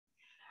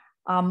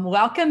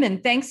Welcome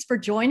and thanks for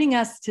joining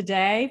us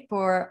today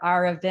for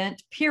our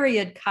event,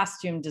 Period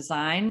Costume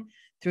Design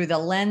Through the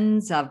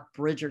Lens of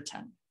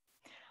Bridgerton.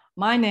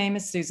 My name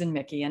is Susan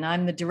Mickey, and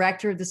I'm the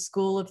director of the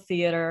School of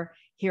Theater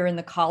here in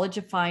the College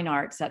of Fine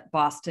Arts at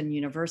Boston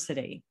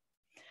University.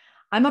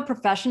 I'm a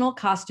professional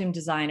costume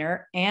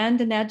designer and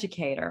an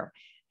educator,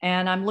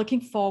 and I'm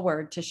looking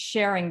forward to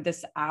sharing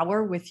this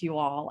hour with you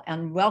all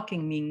and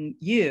welcoming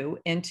you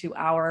into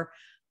our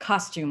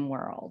costume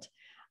world.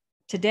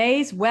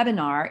 Today's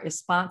webinar is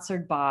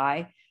sponsored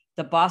by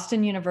the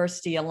Boston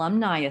University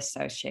Alumni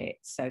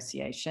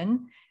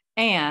Association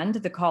and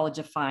the College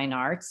of Fine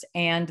Arts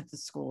and the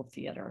School of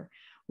Theater.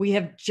 We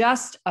have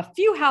just a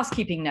few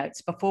housekeeping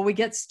notes before we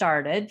get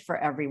started for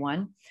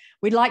everyone.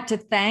 We'd like to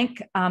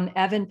thank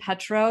Evan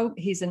Petro.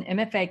 He's an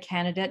MFA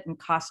candidate in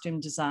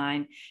costume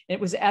design. It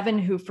was Evan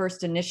who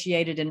first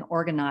initiated and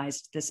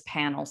organized this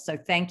panel. So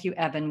thank you,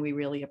 Evan. We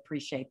really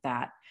appreciate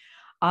that.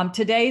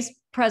 Today's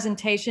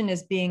presentation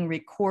is being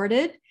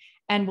recorded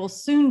and will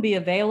soon be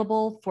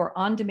available for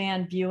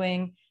on-demand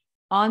viewing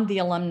on the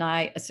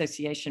Alumni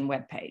Association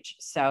webpage.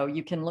 So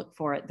you can look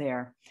for it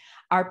there.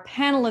 Our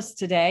panelists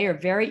today are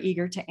very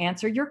eager to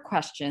answer your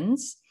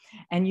questions,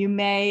 and you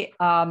may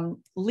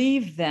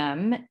leave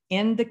them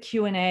in the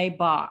Q&A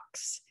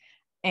box.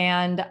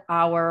 And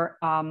our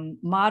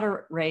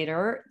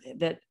moderator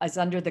that is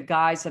under the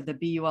guise of the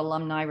BU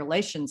Alumni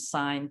Relations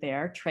sign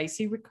there,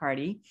 Tracy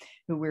Riccardi,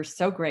 who we're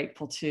so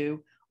grateful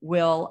to,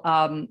 will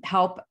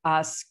help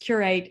us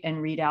curate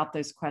and read out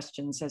those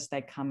questions as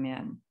they come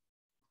in.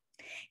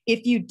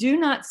 If you do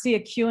not see a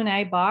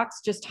Q&A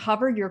box, just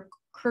hover your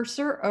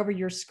cursor over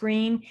your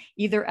screen,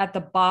 either at the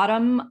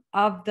bottom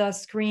of the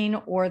screen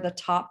or the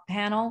top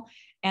panel,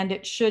 and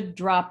it should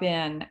drop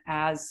in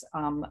as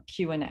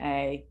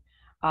Q&A.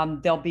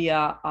 There'll be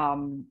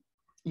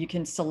you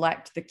can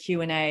select the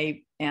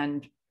Q&A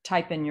and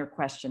type in your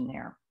question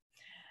there.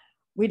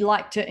 We'd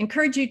like to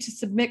encourage you to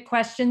submit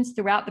questions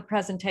throughout the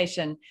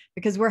presentation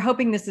because we're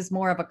hoping this is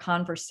more of a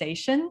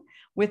conversation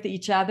with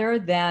each other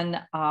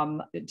than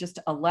just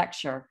a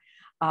lecture.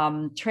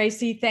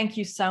 Tracy, thank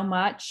you so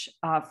much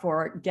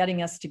for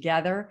getting us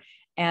together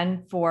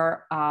and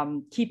for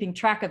keeping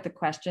track of the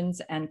questions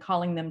and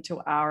calling them to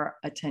our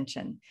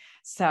attention.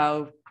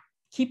 So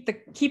keep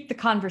the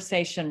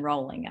conversation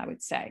rolling, I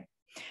would say.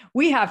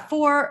 We have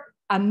four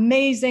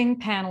amazing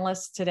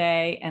panelists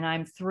today, and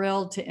I'm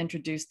thrilled to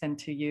introduce them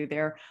to you.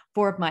 They're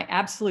four of my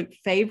absolute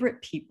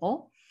favorite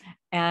people.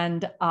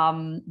 And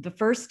the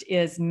first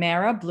is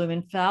Mara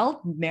Blumenfeld.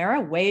 Mara,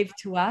 wave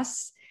to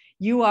us.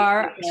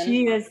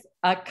 She is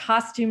a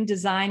costume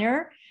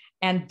designer.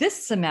 And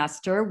this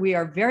semester, we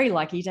are very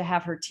lucky to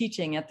have her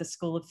teaching at the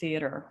School of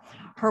Theater.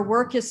 Her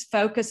work is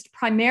focused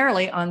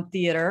primarily on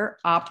theater,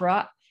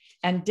 opera,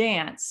 and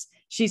dance.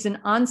 She's an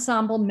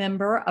ensemble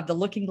member of the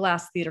Looking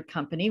Glass Theater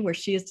Company, where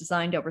she has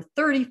designed over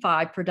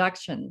 35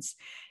 productions.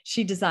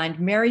 She designed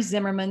Mary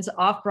Zimmerman's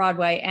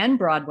off-Broadway and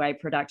Broadway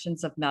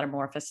productions of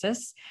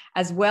Metamorphosis,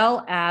 as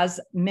well as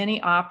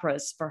many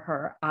operas for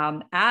her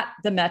at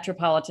the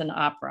Metropolitan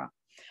Opera.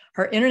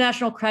 Her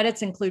international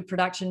credits include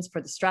productions for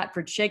the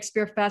Stratford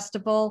Shakespeare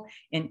Festival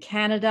in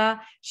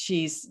Canada.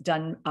 She's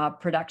done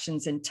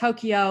productions in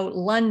Tokyo,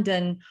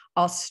 London,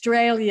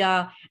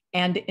 Australia,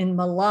 and in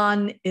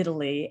Milan,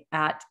 Italy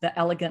at the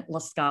Elegant La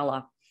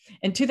Scala.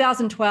 In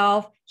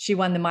 2012, she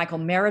won the Michael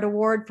Merritt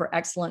Award for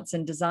Excellence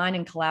in Design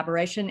and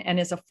Collaboration and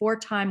is a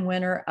four-time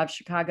winner of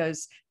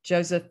Chicago's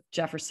Joseph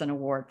Jefferson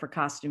Award for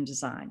Costume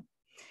Design.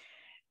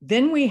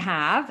 Then we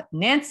have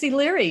Nancy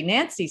Leary.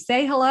 Nancy,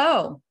 say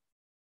hello.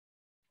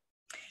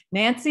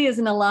 Nancy is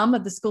an alum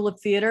of the School of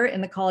Theater in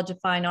the College of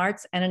Fine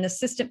Arts and an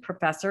assistant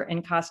professor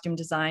in costume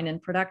design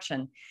and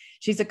production.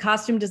 She's a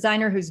costume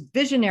designer whose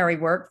visionary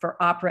work for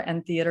opera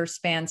and theater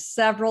spans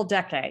several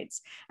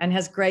decades and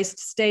has graced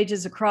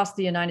stages across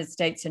the United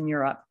States and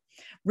Europe.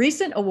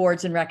 Recent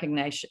awards and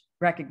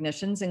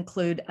recognitions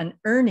include an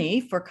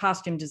Ernie for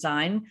costume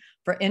design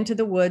for Into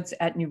the Woods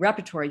at New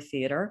Repertory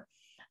Theater,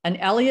 an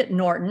Elliot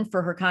Norton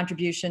for her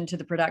contribution to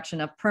the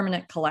production of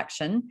Permanent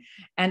Collection,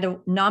 and a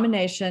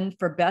nomination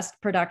for Best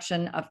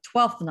Production of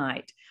Twelfth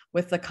Night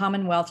with the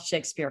Commonwealth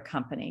Shakespeare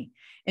Company.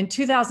 In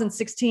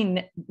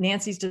 2016,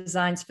 Nancy's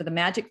designs for the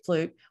Magic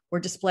Flute were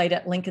displayed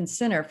at Lincoln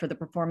Center for the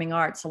Performing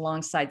Arts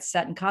alongside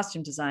set and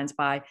costume designs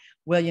by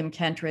William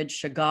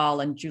Kentridge,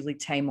 Chagall, and Julie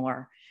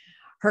Taymor.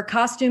 Her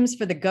costumes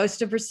for The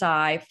Ghost of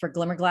Versailles for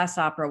Glimmerglass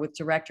Opera with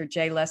director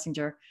Jay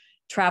Lessinger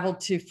traveled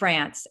to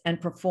France and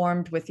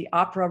performed with the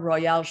Opera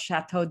Royale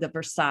Chateau de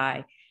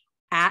Versailles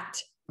at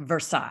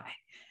Versailles.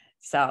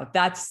 So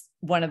that's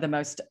one of the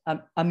most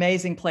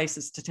amazing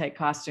places to take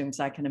costumes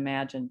I can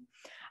imagine.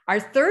 Our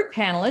third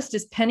panelist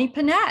is Penney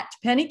Pinette.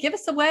 Penney, give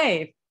us a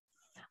wave.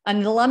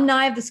 An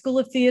alumni of the School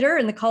of Theater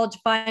and the College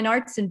of Fine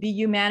Arts and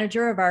BU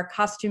manager of our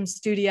costume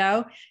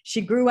studio. She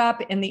grew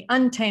up in the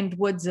untamed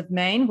woods of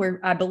Maine, where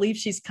I believe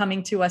she's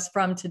coming to us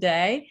from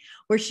today,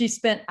 where she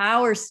spent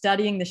hours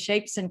studying the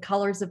shapes and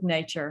colors of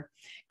nature,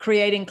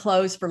 creating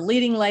clothes for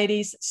leading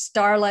ladies,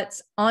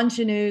 starlets,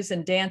 ingenues,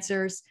 and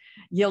dancers.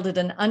 yielded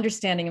an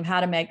understanding of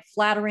how to make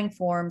flattering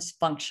forms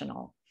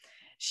functional.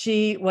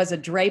 She was a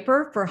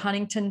draper for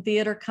Huntington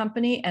Theater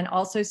Company and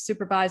also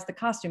supervised the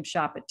costume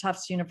shop at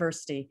Tufts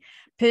University.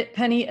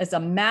 Penney is a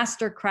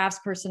master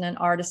craftsperson and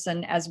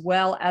artisan, as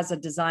well as a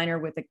designer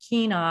with a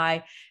keen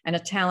eye and a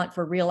talent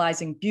for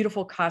realizing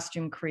beautiful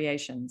costume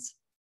creations.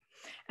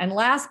 And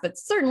last, but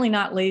certainly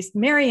not least,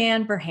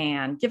 Marianne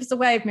Verheyen. Give us a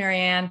wave,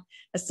 Marianne.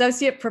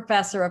 Associate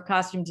Professor of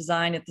Costume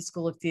Design at the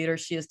School of Theater.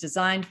 She has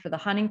designed for the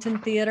Huntington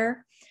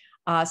Theater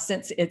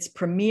since its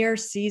premiere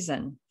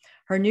season.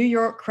 Her New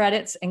York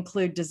credits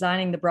include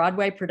designing the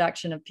Broadway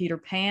production of Peter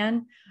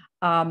Pan,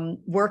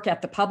 work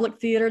at the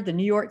Public Theater, the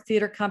New York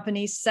Theater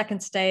Company,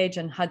 Second Stage,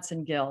 and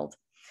Hudson Guild.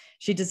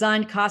 She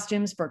designed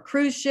costumes for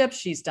cruise ships.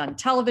 She's done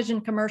television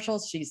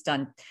commercials. She's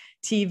done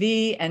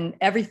TV and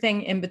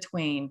everything in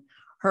between.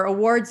 Her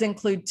awards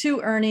include 2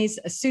 Ernies,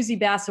 a Susie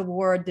Bass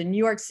Award, the New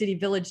York City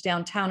Village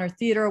Downtowner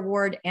Theater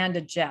Award, and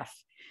a Jeff.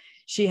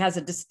 She has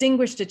a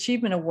Distinguished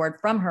Achievement Award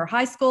from her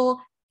high school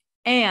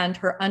and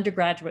her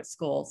undergraduate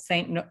school,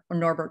 St.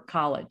 Norbert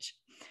College.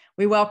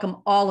 We welcome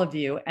all of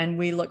you, and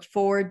we look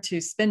forward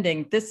to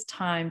spending this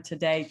time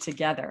today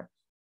together.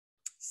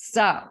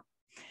 So,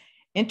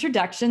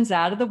 introductions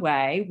out of the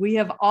way. We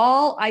have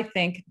all, I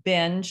think,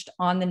 binged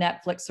on the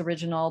Netflix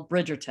original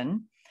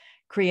Bridgerton,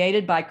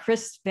 created by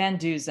Chris Van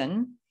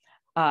Dusen,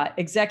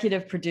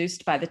 executive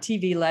produced by the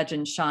TV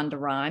legend Shonda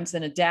Rhimes,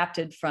 and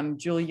adapted from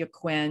Julia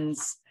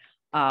Quinn's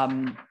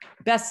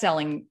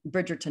best-selling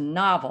Bridgerton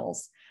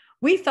novels.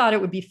 We thought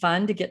it would be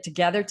fun to get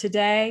together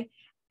today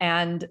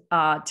and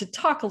to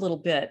talk a little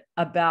bit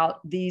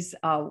about these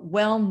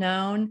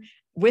well-known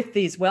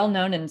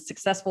and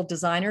successful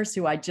designers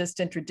who I just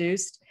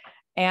introduced,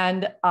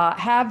 and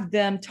have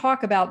them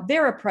talk about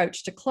their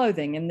approach to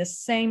clothing in this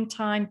same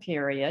time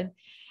period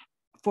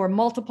for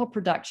multiple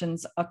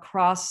productions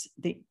across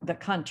the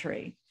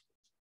country.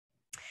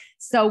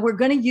 So we're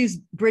going to use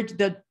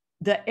the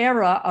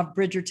era of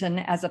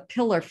Bridgerton as a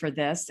pillar for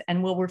this,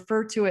 and we'll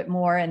refer to it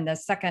more in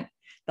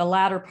the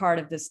latter part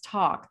of this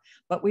talk.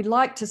 But we'd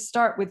like to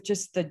start with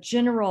just the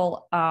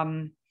general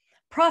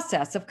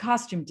process of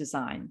costume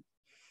design.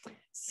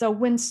 So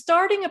when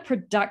starting a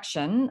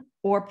production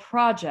or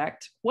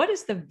project, what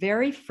is the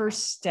very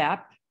first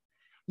step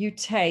you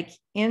take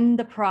in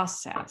the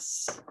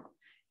process?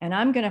 And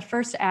I'm going to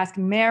first ask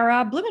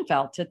Mara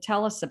Blumenfeld to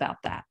tell us about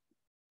that.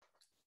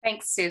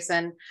 Thanks,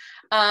 Susan.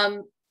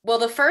 Well,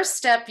 the first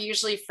step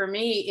usually for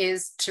me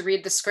is to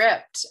read the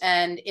script.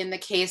 And in the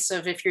case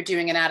of if you're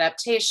doing an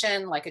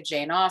adaptation like a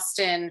Jane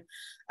Austen,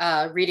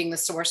 reading the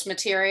source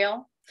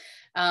material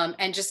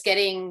and just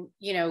getting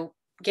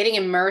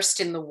immersed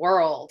in the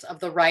world of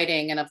the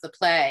writing and of the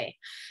play.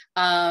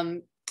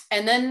 And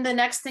then the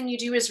next thing you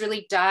do is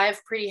really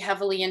dive pretty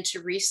heavily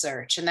into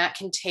research. And that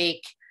can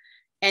take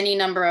any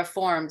number of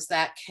forms.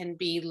 That can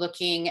be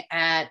looking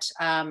at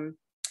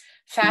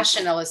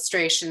fashion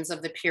illustrations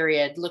of the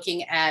period,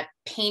 looking at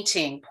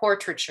painting,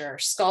 portraiture,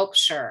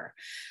 sculpture,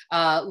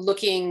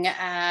 looking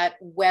at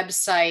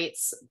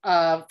websites.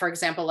 For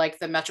example, like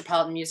the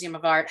Metropolitan Museum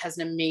of Art has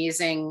an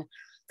amazing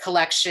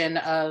collection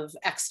of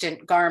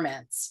extant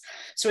garments.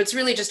 So it's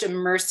really just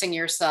immersing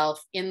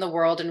yourself in the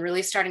world and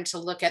really starting to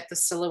look at the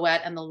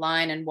silhouette and the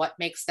line and what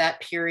makes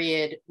that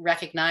period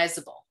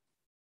recognizable.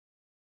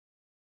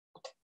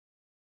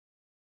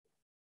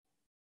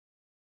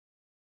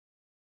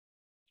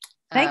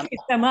 Thank you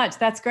so much.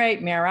 That's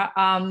great, Mara.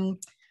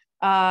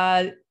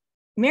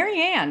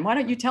 Marianne, why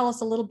don't you tell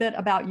us a little bit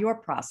about your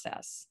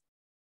process?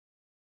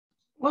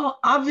 Well,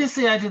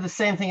 obviously I do the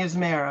same thing as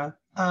Mara.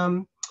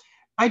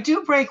 I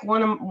do break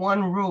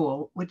one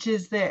rule, which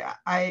is that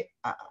I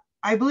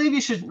believe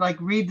you should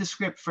read the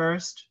script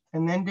first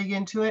and then dig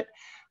into it.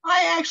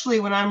 I actually,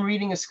 when I'm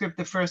reading a script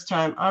the first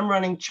time, I'm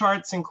running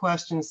charts and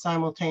questions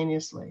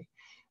simultaneously.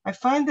 I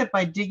find that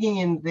by digging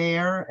in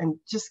there and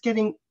just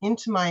getting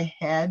into my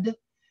head,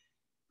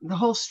 the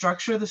whole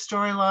structure of the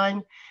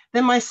storyline,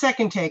 then my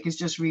second take is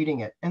just reading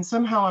it. And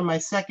somehow on my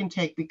second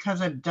take,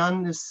 because I've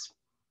done this,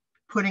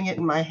 putting it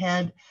in my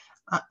head,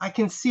 I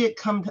can see it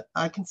come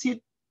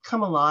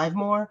alive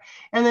more.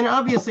 And then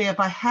obviously, if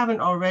I haven't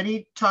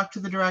already talked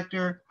to the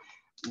director,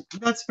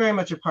 that's very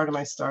much a part of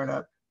my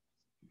startup.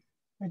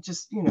 I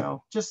just,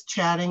 just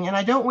chatting, and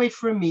I don't wait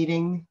for a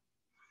meeting.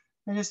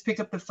 I just pick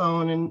up the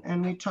phone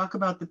and we talk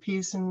about the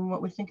piece and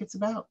what we think it's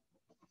about.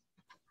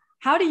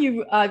 How do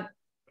you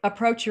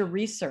approach your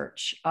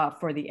research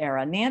for the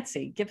era?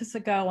 Nancy, give us a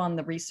go on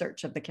the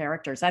research of the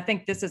characters. I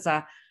think this is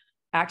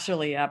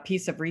actually a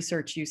piece of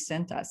research you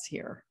sent us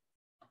here.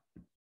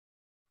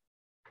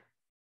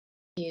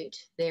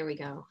 There we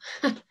go.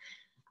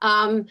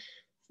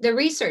 The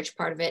research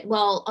part of it,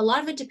 well, a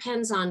lot of it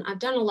depends on, I've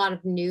done a lot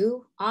of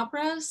new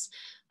operas.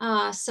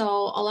 So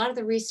a lot of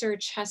the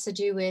research has to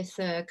do with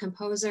the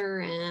composer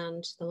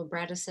and the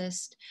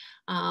librettist.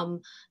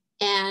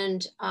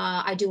 And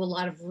I do a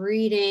lot of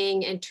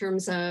reading in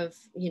terms of,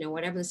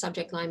 whatever the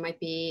subject line might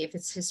be, if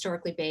it's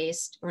historically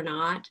based or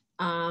not.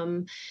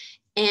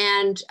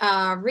 And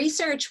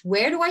research,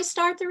 where do I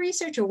start the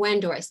research or when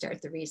do I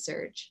start the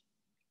research?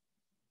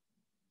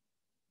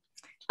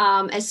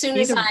 As soon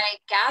as I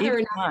gather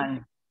enough,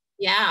 one.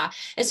 yeah,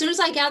 as soon as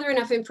I gather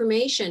enough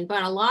information,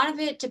 but a lot of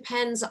it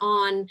depends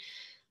on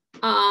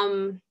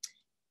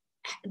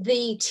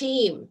the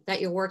team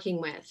that you're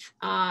working with.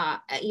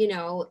 You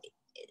know,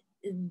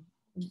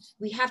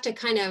 we have to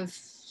kind of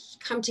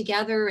come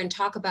together and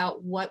talk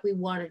about what we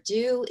want to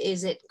do.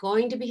 Is it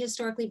going to be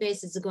historically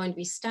based? Is it going to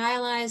be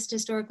stylized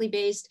historically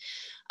based?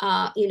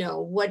 You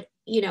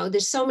know,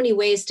 there's so many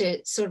ways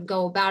to sort of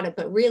go about it,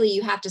 but really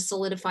you have to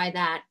solidify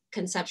that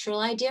conceptual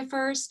idea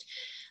first.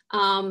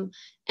 And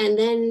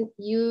then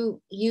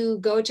you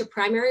go to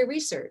primary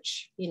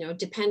research, you know,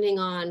 depending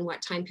on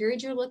what time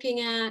period you're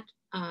looking at.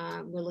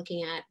 We're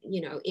looking at,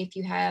 you know, if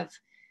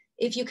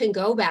you can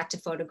go back to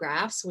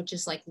photographs, which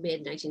is like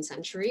mid 19th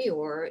century,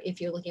 or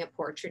if you're looking at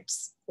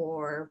portraits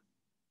or,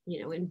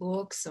 you know, in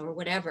books or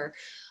whatever,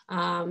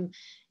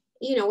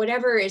 you know,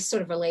 whatever is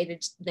sort of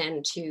related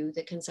then to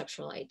the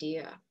conceptual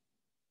idea.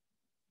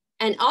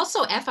 And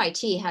also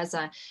FIT has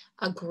a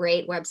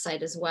great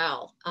website as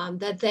well,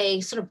 that they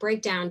sort of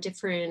break down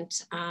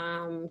different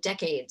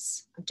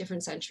decades of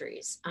different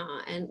centuries,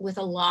 and with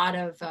a lot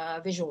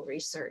of visual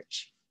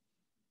research.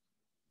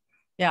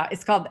 Yeah,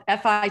 it's called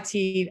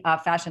FIT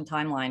Fashion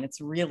Timeline.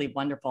 It's really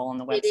wonderful on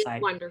the website. It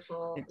is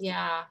wonderful.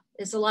 Yeah,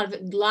 it's a lot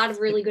of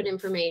really good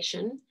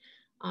information.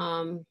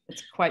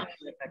 It's quite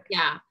terrific.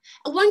 Yeah.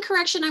 One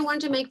correction I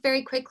wanted to make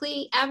very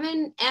quickly.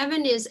 Evan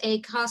is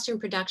a costume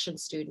production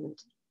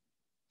student.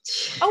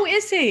 Oh,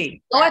 is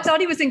he? Oh, I thought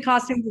he was in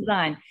costume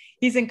design.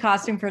 He's in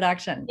costume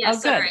production. Yeah, oh,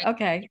 good. sorry.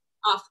 Okay.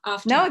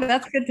 Off. No,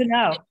 that's good to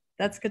know.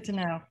 That's good to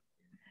know.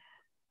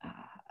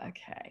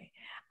 Okay.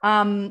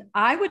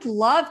 I would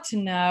love to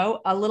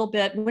know a little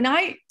bit. When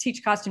I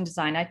teach costume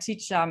design, I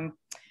teach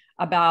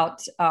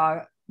about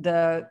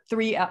the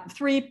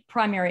three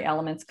primary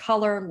elements: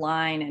 color,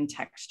 line, and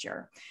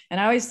texture.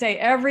 And I always say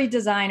every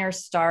designer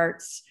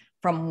starts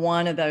from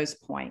one of those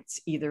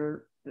points,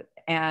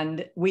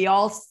 and we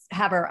all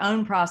have our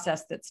own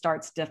process that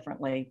starts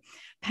differently.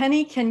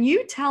 Penney, can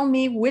you tell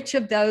me which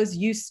of those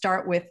you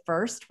start with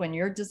first when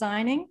you're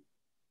designing?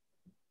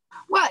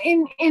 Well,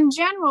 in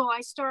general,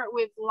 I start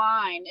with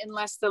line,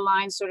 unless the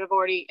line's sort of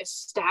already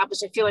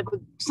established. I feel like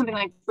with something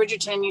like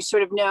Bridgerton, you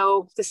sort of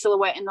know the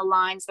silhouette and the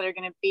lines that are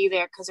going to be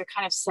there because they're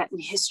kind of set in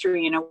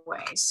history in a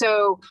way.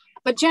 So,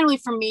 but generally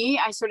for me,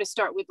 I sort of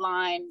start with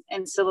line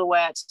and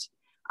silhouette.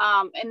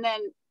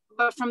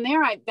 But from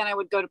there, I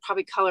would go to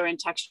probably color and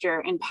texture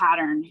and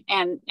pattern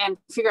and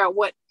figure out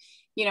what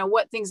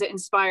things that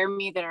inspire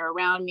me, that are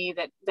around me,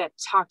 that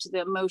talk to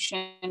the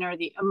emotion or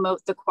the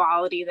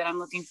quality that I'm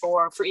looking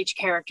for each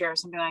character or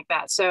something like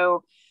that.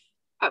 So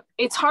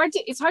it's hard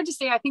to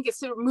say. I think it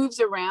sort of moves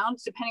around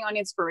depending on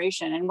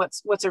inspiration and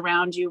what's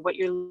around you, what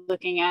you're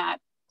looking at.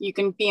 You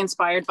can be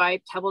inspired by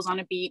pebbles on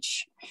a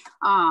beach,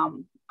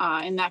 and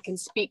that can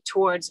speak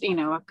towards,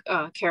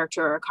 a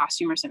character or a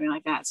costume or something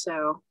like that.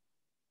 So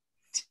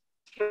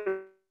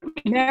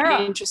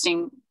Mara,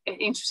 interesting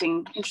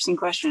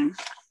question.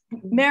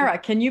 Mara,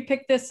 can you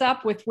pick this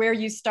up with where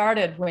you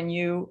started when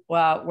you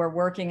were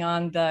working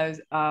on those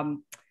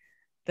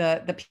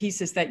the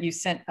pieces that you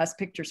sent us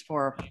pictures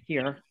for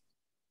here?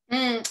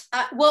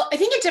 Well, I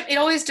think it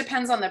always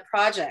depends on the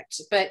project,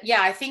 but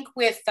yeah, I think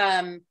with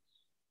the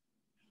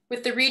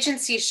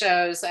Regency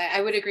shows,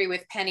 I would agree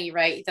with Penney,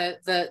 right?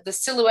 The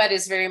silhouette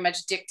is very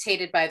much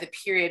dictated by the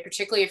period,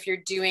 particularly if you're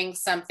doing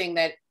something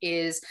that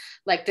is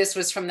like this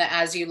was from the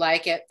As You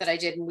Like It that I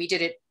did, and we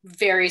did it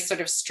very sort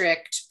of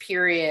strict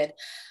period.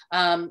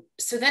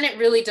 So then it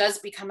really does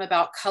become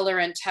about color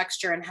and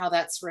texture and how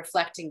that's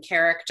reflecting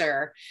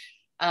character,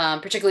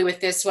 particularly with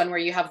this one where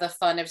you have the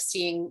fun of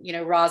seeing,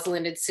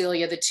 Rosalind and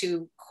Celia, the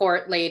two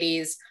court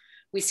ladies.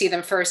 We see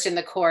them first in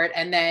the court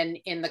and then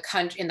in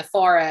the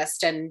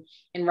forest, and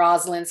in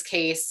Rosalind's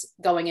case,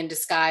 going in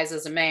disguise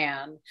as a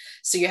man.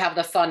 So you have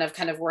the fun of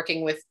kind of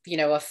working with,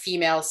 a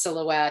female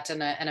silhouette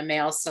and a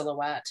male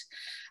silhouette.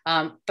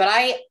 But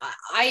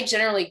I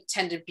generally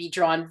tend to be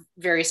drawn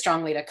very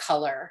strongly to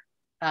color.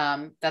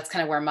 That's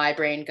kind of where my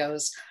brain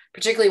goes,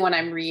 particularly when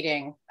I'm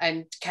reading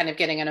and kind of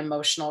getting an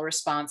emotional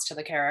response to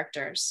the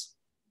characters.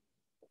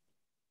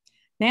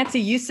 Nancy,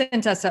 you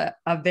sent us a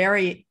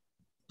very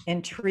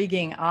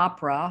intriguing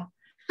opera.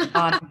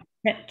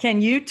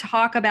 Can you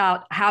talk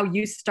about how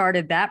you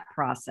started that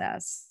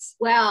process?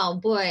 Well,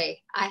 boy,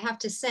 I have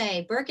to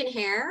say, Burke and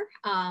Hare,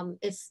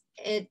 it's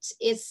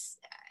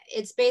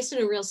based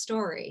on a real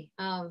story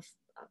of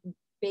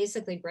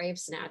basically brave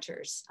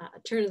snatchers,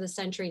 turn of the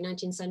century,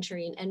 19th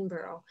century in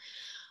Edinburgh.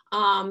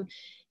 And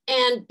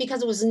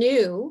because it was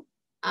new,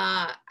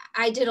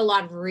 I did a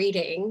lot of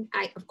reading.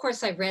 Of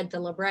course, I read the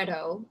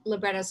libretto.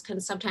 Librettos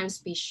can sometimes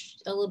be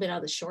a little bit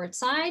on the short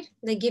side.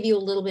 They give you a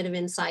little bit of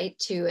insight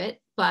to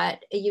it,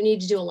 but you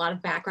need to do a lot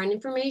of background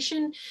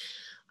information.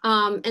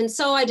 And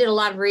so I did a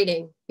lot of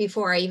reading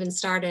before I even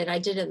started. I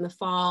did it in the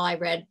fall. I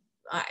read,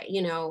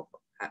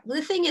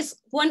 the thing is,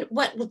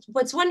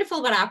 what's wonderful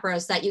about opera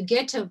is that you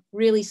get to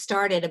really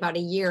start it about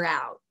a year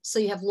out. So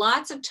you have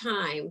lots of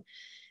time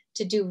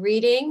to do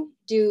reading,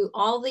 do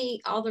all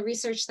the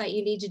research that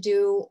you need to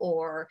do,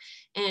 or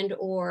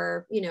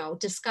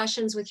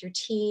discussions with your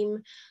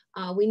team.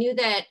 We knew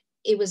that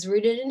it was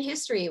rooted in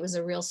history. It was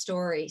a real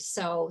story.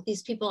 So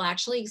these people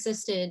actually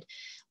existed.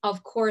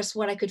 Of course,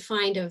 what I could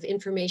find of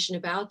information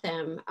about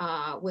them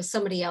was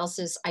somebody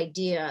else's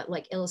idea,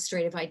 like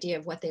illustrative idea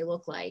of what they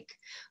look like.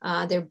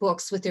 Their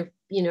books with their,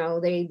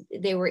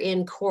 they were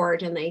in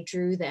court and they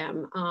drew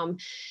them.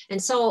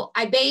 And so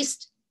I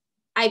based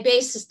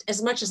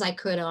as much as I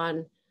could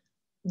on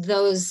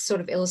those sort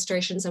of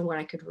illustrations and what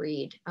I could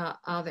read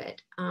of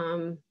it.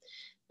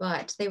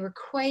 But they were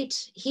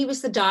he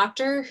was the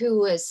doctor who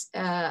was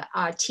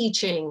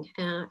teaching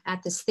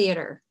at this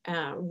theater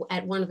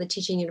at one of the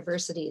teaching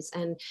universities.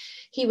 And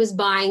he was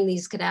buying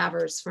these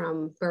cadavers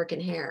from Burke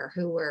and Hare,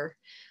 who were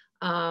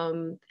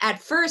at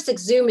first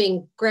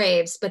exhuming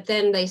graves, but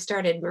then they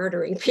started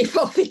murdering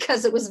people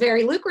because it was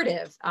very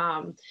lucrative.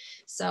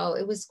 So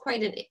it was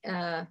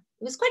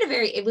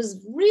it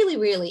was really,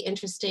 really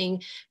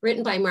interesting,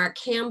 written by Mark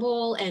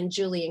Campbell and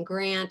Julian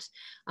Grant.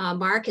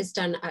 Mark has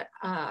done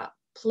a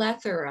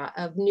plethora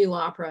of new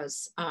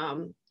operas.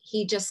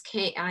 He just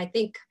came, I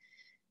think,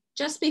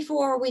 just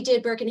before we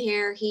did Burke and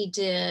Hare, he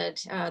did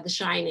The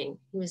Shining.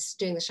 He was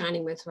doing The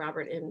Shining with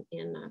Robert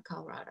in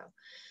Colorado.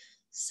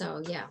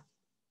 So yeah.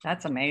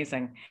 That's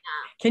amazing.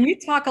 Yeah. Can you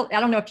talk, I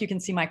don't know if you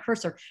can see my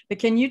cursor, but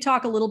can you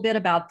talk a little bit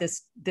about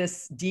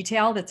this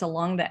detail that's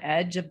along the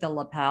edge of the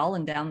lapel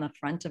and down the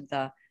front of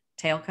the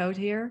tailcoat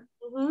here?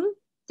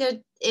 Mm-hmm.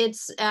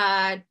 It's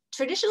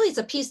traditionally it's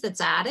a piece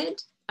that's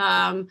added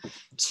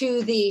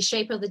to the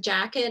shape of the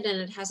jacket, and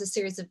it has a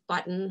series of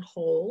button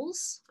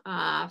holes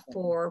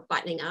for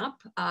buttoning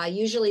up.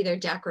 Usually they're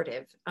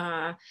decorative,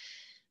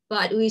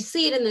 but we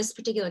see it in this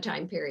particular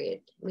time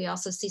period. We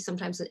also see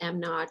sometimes an M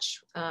notch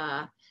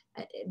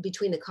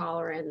between the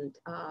collar and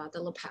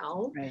the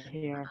lapel. Right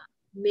here.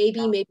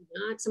 Maybe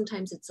not.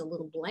 Sometimes it's a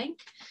little blank.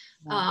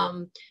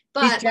 Yeah.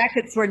 But these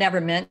jackets were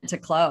never meant to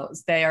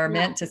close. They are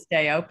meant to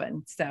stay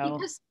open. So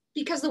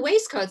because the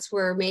waistcoats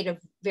were made of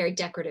very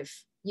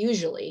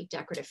usually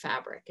decorative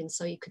fabric, and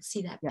so you could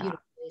see that beautiful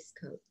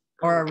waistcoat.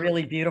 Or a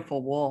really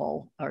beautiful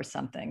wool or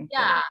something.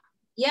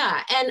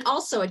 Yeah, and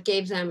also it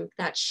gave them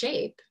that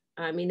shape.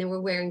 I mean, they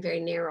were wearing very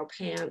narrow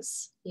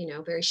pants,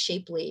 very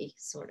shapely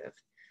sort of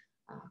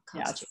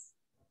costume.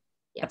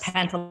 Yes. The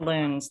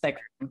pantaloons, at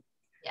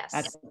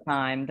the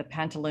time, the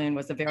pantaloon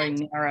was a very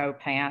narrow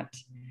pant.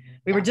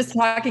 We were just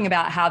talking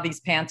about how these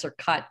pants are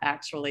cut,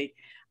 actually,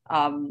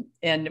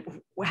 and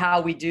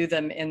how we do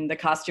them in the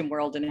costume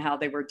world and how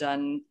they were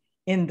done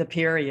in the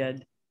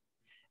period.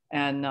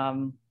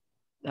 And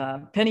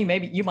Penny,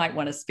 maybe you might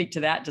want to speak to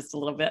that just a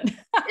little bit.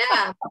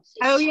 Yeah.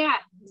 Oh yeah.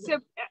 So,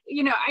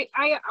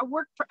 I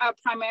work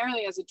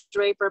primarily as a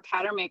draper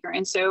pattern maker.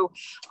 And so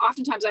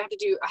oftentimes I have to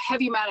do a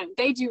heavy amount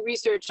they do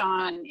research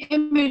on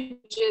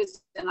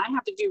images and I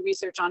have to do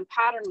research on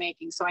pattern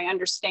making. So I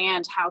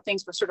understand how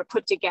things were sort of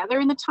put together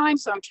in the time.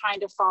 So I'm trying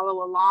to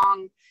follow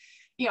along.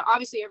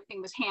 Obviously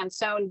everything was hand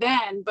sewn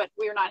then, but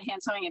we're not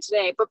hand sewing it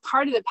today. But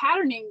part of the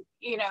patterning,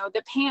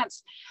 the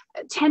pants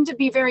tend to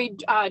be very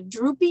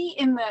droopy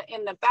in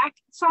the back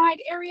side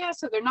area.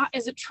 So they're not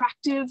as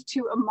attractive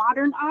to a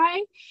modern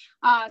eye.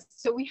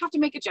 So we have to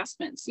make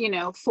adjustments,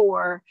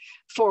 for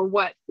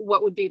what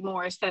would be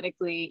more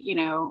aesthetically,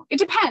 it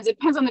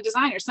depends on the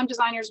designer. Some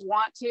designers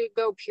want to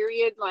go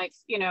period, like,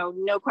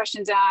 no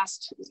questions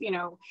asked,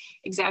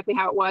 exactly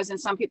how it was. And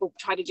some people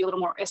try to do a little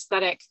more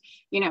aesthetic,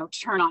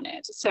 turn on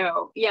it.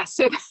 So yes,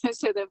 so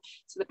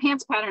the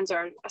pants patterns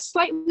are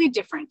slightly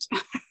different.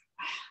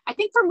 I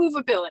think for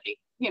movability,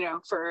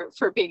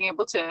 for being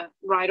able to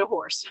ride a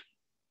horse.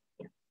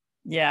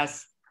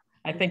 Yes,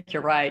 I think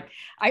you're right.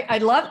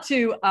 I'd love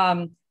to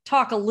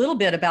talk a little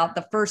bit about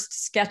the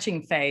first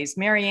sketching phase.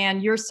 Marianne,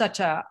 you're such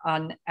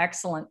an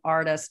excellent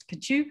artist.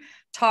 Could you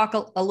talk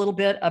a little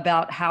bit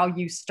about how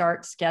you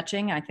start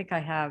sketching? I think I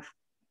have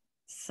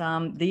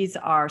these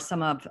are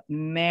some of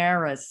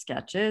Mara's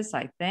sketches,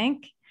 I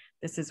think.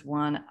 This is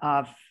one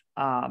of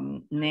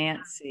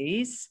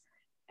Nancy's.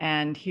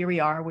 And here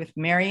we are with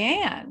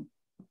Marianne.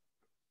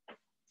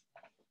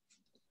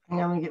 I'm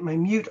going to get my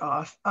mute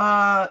off.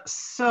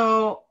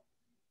 So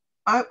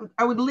I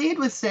would lead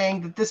with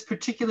saying that this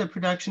particular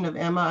production of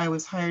Emma, I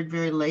was hired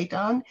very late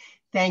on.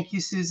 Thank you,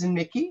 Susan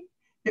Mickey.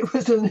 It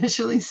was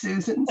initially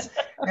Susan's,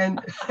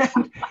 and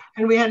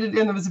we had it,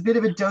 and it was a bit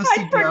of a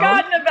do-si-do. I'd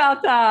forgotten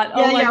about that.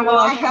 Yeah, well,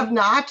 I have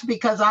not,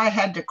 because I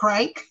had to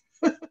crank.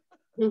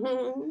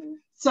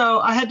 So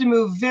I had to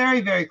move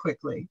very, very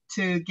quickly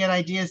to get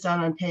ideas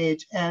down on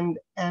page. And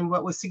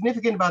what was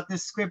significant about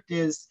this script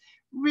is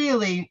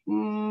really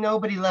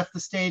nobody left the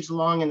stage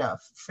long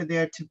enough for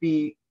there to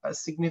be a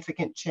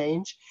significant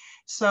change.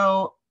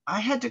 So I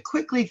had to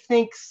quickly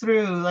think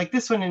through, like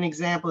this one, an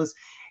example is,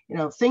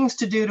 things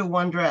to do to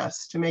one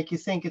dress to make you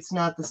think it's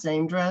not the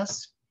same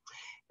dress.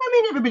 I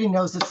mean, everybody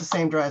knows it's the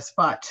same dress,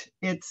 but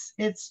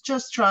it's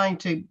just trying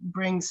to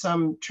bring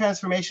some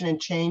transformation and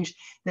change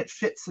that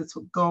fits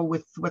go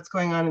with what's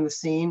going on in the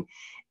scene.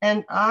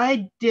 And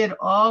I did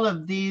all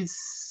of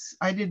these,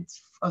 I did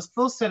a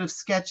full set of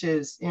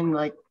sketches in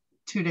like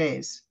 2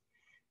 days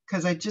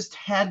because I just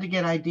had to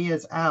get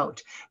ideas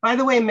out. By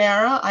the way,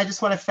 Mara, I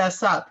just want to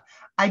fess up.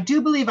 I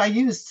do believe I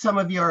used some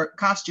of your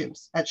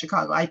costumes at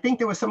Chicago. I think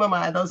there were some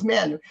of those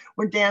men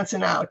were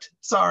dancing out.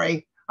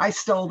 Sorry, I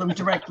stole them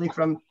directly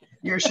from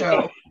your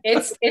show.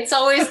 It's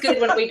always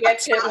good when we get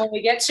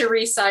to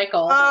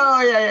recycle.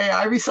 Oh yeah.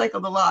 I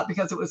recycled a lot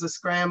because it was a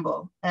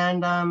scramble.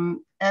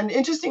 And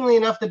interestingly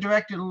enough, the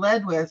director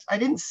led with, I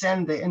didn't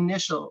send the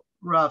initial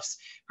roughs.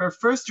 Her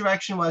first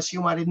direction was she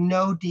wanted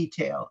no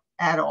detail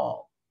at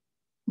all,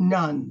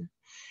 none,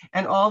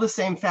 and all the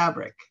same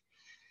fabric,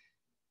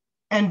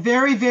 and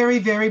very, very,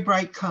 very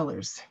bright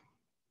colors.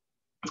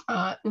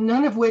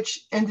 None of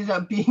which ended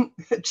up being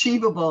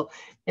achievable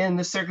in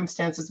the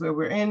circumstances where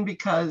we're in,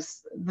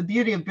 because the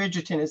beauty of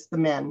Bridgerton is the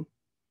men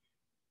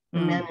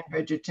in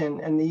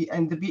Bridgerton, and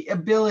the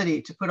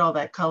ability to put all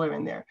that color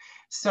in there.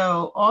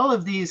 So all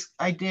of these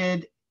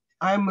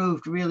I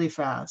moved really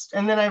fast.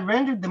 And then I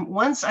rendered them,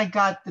 once I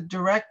got the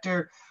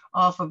director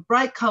off of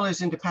bright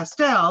colors into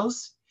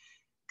pastels,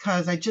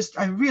 because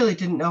I really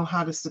didn't know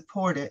how to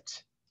support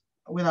it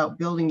without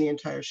building the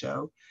entire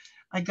show.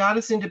 I got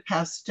us into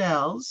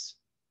pastels.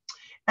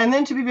 And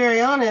then, to be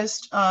very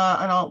honest,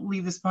 and I'll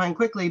leave this behind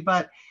quickly,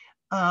 but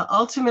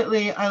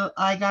ultimately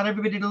I got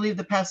everybody to leave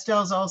the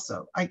pastels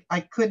also. I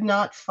could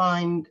not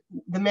find,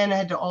 the men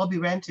had to all be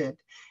rented,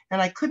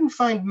 and I couldn't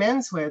find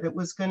menswear that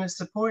was going to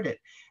support it.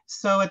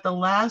 So at the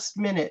last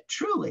minute,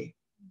 truly,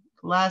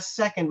 last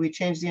second, we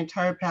changed the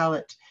entire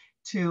palette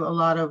to a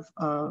lot of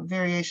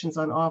variations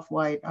on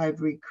off-white,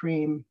 ivory,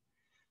 cream.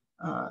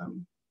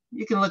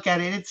 You can look at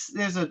it.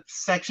 There's a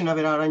section of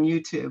it out on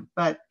YouTube,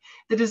 but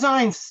the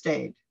design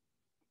stayed.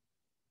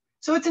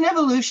 So it's an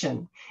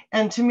evolution.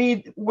 And to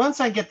me, once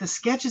I get the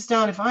sketches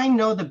down, if I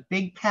know the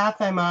big path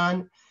I'm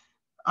on,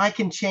 I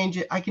can change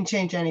it. I can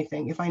change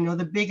anything. If I know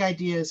the big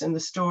ideas and the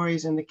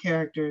stories and the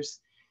characters,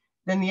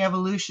 then the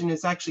evolution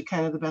is actually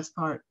kind of the best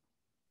part.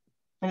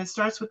 And it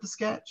starts with the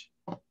sketch.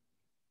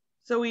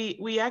 So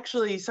we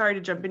actually, sorry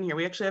to jump in here,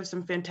 we actually have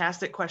some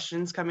fantastic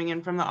questions coming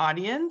in from the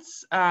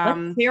audience.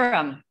 Let's hear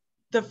them.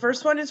 The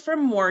first one is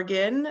from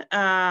Morgan.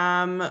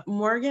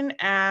 Morgan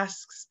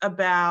asks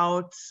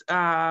about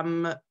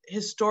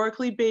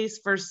historically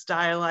based versus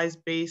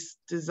stylized based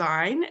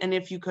design, and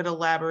if you could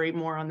elaborate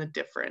more on the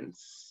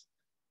difference.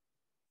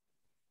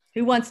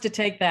 Who wants to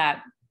take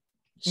that?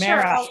 Sure.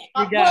 Mara,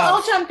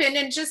 I'll jump in,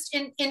 and just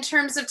in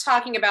terms of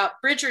talking about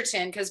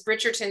Bridgerton, because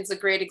Bridgerton's a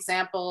great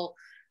example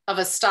of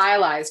a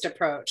stylized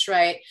approach,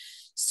 right?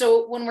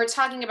 So when we're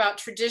talking about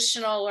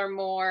traditional or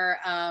more,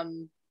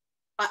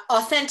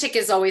 authentic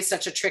is always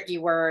such a tricky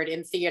word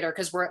in theater,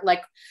 because we're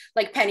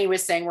like Penney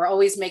was saying, we're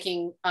always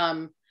making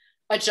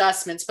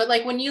adjustments. But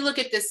like when you look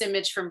at this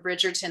image from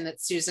Bridgerton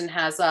that Susan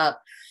has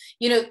up,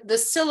 you know, the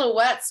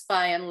silhouettes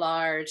by and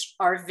large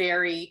are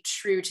very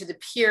true to the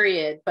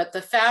period, but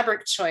the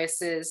fabric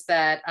choices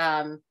that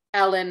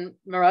Ellen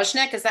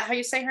Moroshnik, is that how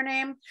you say her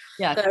name?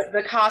 Yeah.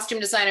 The costume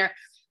designer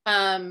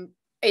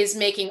is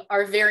making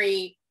are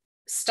very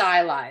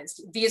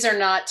stylized. These are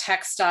not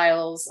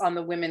textiles on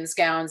the women's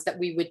gowns that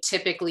we would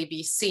typically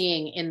be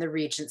seeing in the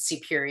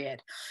Regency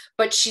period,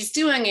 but she's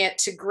doing it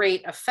to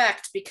great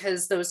effect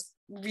because those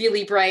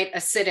really bright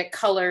acidic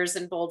colors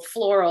and bold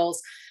florals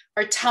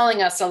are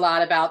telling us a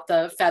lot about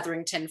the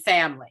Featherington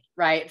family,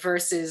 right?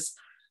 Versus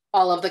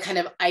all of the kind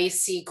of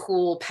icy,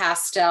 cool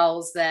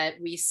pastels that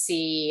we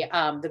see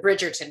the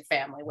Bridgerton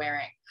family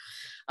wearing.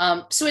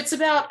 So it's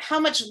about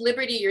how much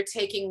liberty you're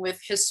taking with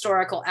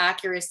historical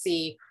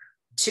accuracy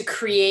to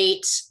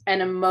create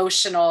an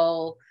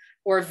emotional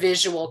or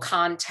visual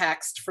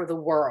context for the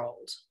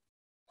world.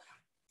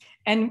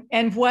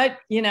 And what,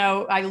 you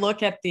know, I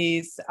look at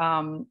these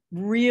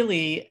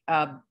really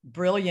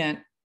brilliant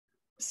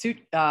suit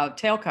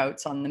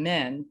tailcoats on the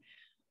men,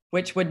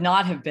 which would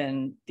not have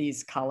been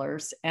these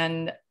colors.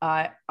 And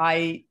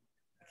I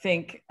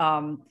think,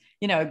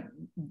 you know,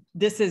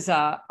 this is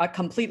a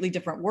completely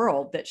different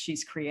world that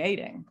she's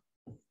creating.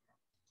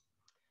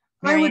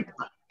 I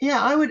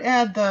would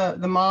add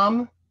the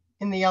mom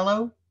in the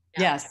yellow.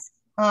 Yes.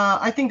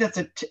 I think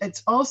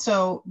it's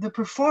also the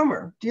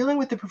performer, dealing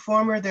with the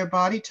performer, their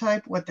body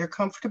type, what they're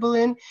comfortable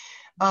in.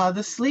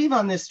 The sleeve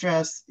on this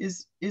dress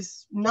is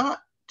not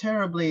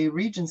terribly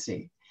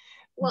Regency,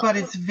 but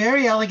it's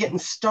very elegant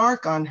and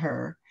stark on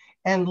her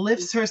and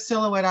lifts her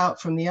silhouette out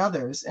from the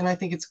others. And I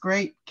think it's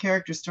great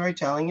character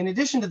storytelling, in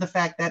addition to the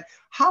fact that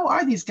how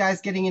are these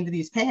guys getting into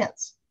these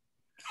pants?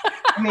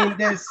 I mean,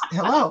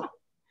 hello.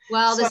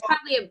 Well, there's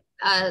probably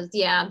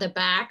the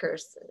back or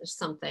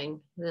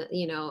something,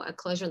 you know, a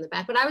closure on the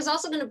back. But I was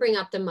also going to bring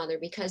up the mother,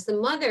 because the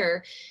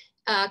mother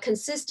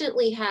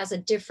consistently has a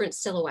different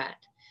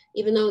silhouette,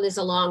 even though there's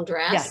a long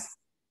dress. Yes.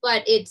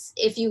 But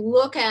if you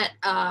look at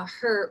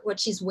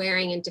what she's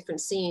wearing in different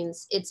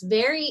scenes, it's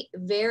very,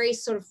 very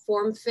sort of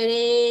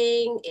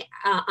form-fitting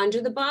under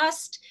the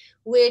bust,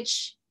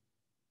 which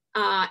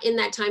in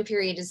that time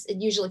period it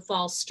usually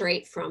falls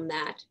straight from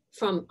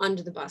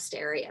under the bust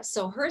area.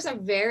 So hers are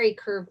very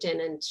curved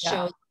in and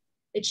show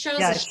It shows.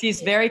 Yeah,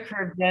 she's very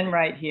curved in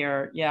right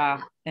here.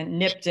 Yeah, and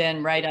nipped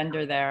in right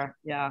under there.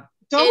 Yeah.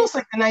 It's almost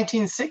like the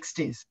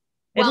 1960s.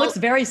 It looks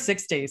very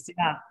 60s.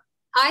 Yeah.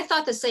 I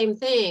thought the same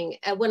thing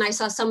when I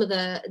saw some of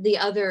the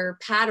other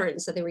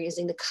patterns that they were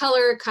using. The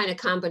color kind of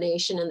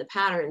combination and the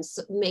patterns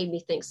made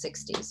me think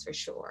 60s for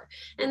sure.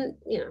 And,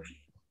 you know,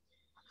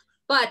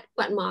 but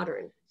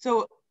modern.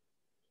 So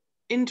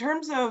in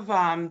terms of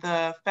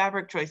the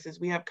fabric choices,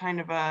 we have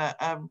kind of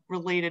a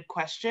related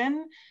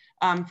question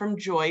from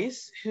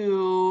Joyce,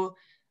 who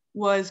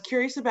was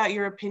curious about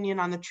your opinion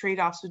on the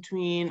trade-offs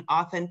between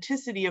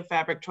authenticity of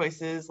fabric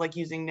choices, like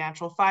using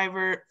natural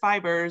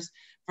fibers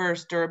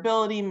versus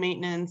durability,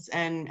 maintenance,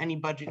 and any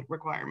budget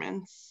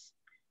requirements.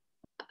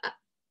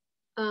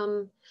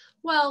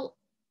 Well,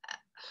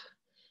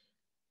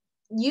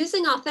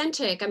 using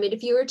authentic, I mean,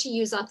 if you were to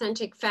use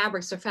authentic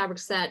fabrics or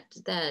fabrics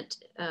that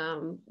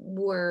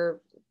were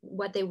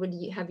what they would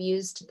have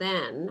used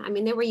then, I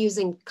mean, they were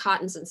using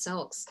cottons and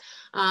silks.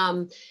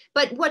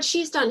 But what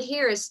she's done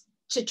here is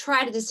to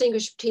try to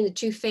distinguish between the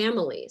two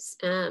families.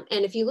 And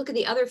if you look at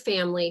the other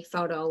family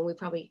photo,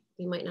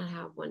 we might not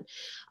have one,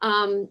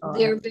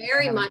 they're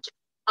very much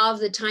of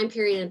the time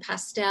period in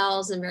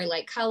pastels and very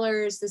light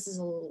colors. This is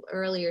a little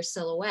earlier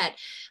silhouette.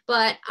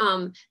 But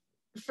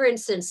for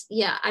instance,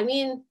 yeah, I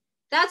mean,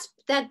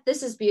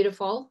 this is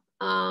beautiful.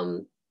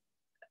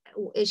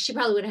 She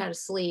probably would have had a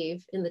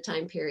sleeve in the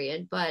time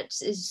period, but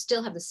it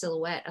still have the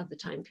silhouette of the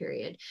time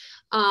period.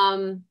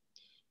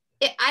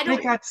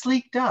 It got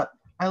sleeked up.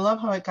 I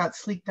love how it got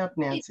sleeked up,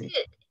 Nancy.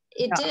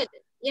 It did,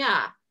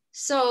 yeah.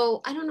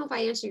 So I don't know if I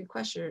answered your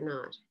question or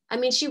not. I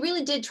mean, she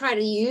really did try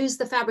to use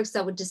the fabrics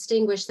that would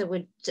distinguish, that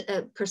would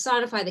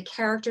personify the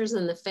characters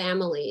and the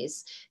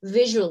families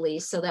visually,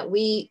 so that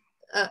we,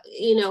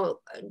 you know,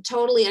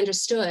 totally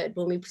understood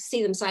when we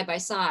see them side by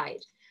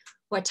side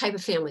what type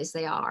of families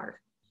they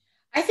are.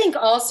 I think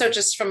also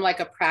just from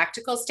like a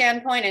practical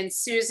standpoint, and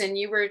Susan,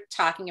 you were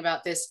talking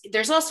about this,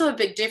 there's also a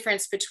big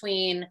difference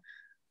between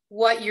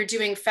what you're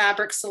doing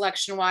fabric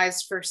selection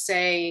wise for,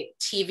 say,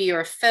 TV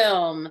or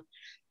film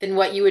than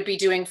what you would be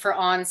doing for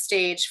on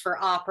stage for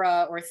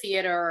opera or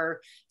theater.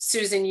 Or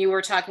Susan, you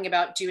were talking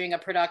about doing a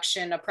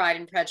production, a Pride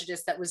and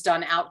Prejudice, that was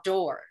done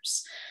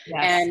outdoors. Yes.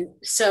 And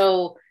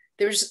so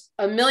there's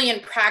a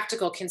million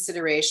practical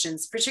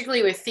considerations,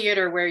 particularly with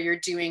theater where you're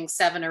doing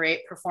 7 or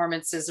 8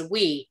 performances a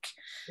week.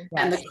 Yes.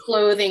 And the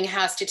clothing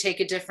has to take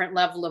a different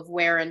level of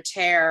wear and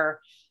tear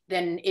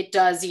than it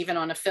does even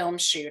on a film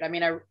shoot. I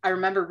mean, I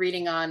remember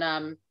reading on,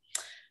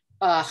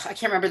 I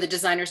can't remember the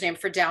designer's name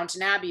for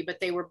Downton Abbey,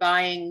 but they were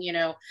buying, you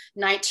know,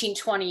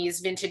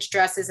 1920s vintage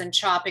dresses and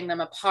chopping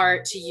them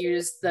apart to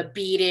use the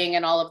beading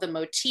and all of the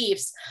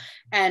motifs.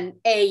 And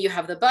you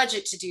have the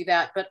budget to do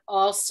that, but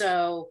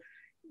also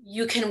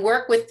you can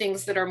work with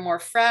things that are more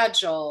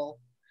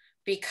fragile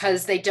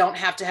because they don't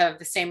have to have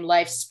the same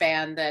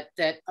lifespan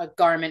that a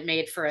garment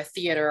made for a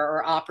theater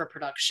or opera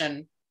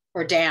production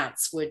or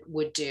dance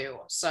would do.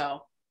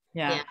 So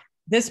yeah.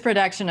 This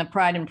production of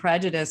Pride and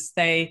Prejudice,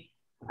 they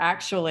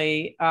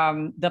actually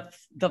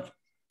the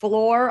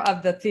floor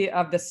of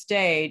the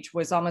stage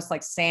was almost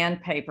like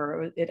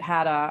sandpaper. It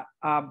had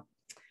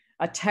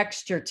a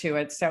texture to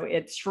it, so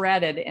it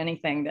shredded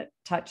anything that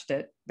touched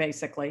it,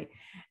 basically.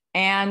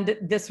 And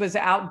this was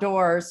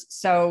outdoors,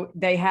 so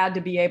they had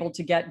to be able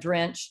to get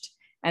drenched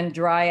and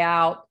dry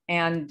out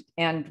and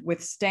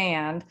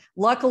withstand.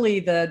 Luckily,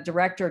 the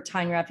director,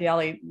 Tyne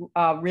Raffaelli,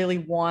 really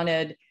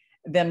wanted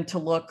them to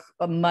look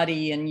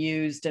muddy and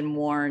used and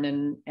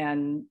worn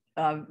and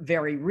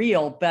very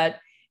real. But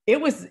it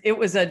was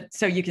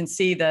so you can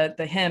see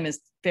the hem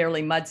is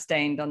fairly mud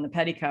stained on the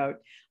petticoat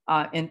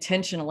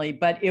intentionally,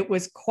 but it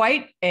was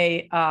quite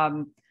a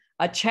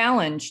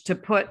challenge to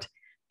put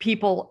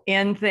people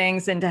in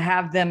things and to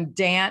have them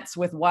dance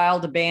with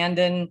wild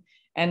abandon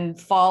and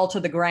fall to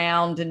the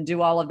ground and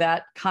do all of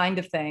that kind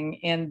of thing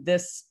in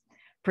this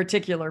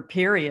particular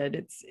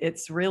period.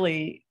 It's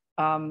really,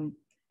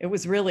 it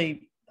was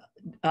really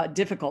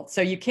difficult.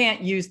 So you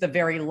can't use the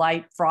very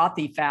light,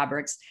 frothy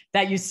fabrics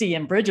that you see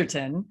in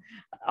Bridgerton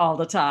all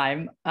the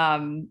time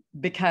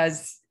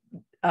because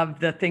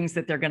of the things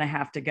that they're going to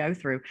have to go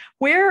through.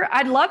 Where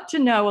I'd love to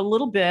know a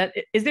little bit,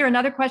 is there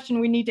another question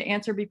we need to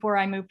answer before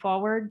I move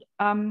forward?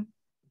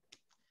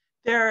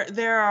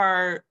 There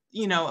are,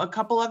 you know, a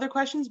couple other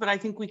questions, but I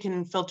think we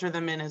can filter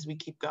them in as we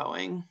keep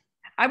going.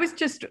 I was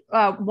just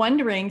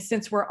wondering,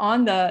 since we're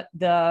on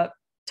the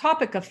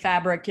topic of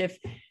fabric, if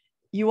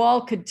you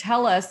all could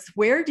tell us,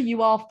 where do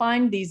you all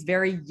find these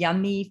very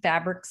yummy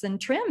fabrics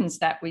and trims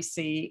that we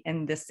see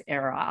in this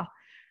era?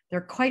 They're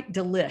quite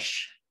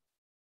delish.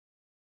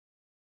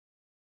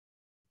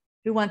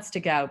 Who wants to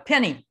go?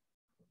 Penny.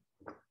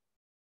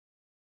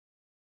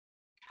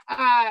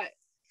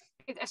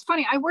 It's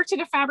funny. I worked at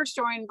a fabric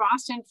store in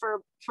Boston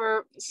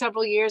for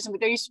several years, and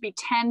there used to be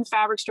 10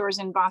 fabric stores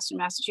in Boston,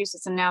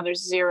 Massachusetts, and now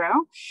there's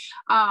 0.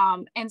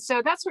 And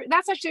so that's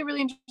actually a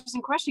really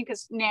interesting question,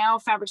 because now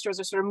fabric stores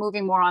are sort of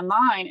moving more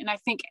online. And I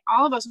think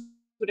all of us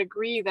would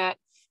agree that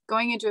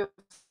going into a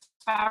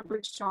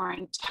fabric store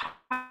and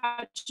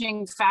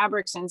touching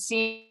fabrics and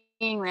seeing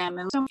them,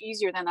 and so much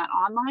easier than that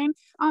online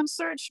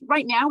search.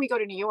 Right now we go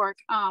to New York,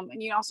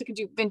 and you also can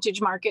do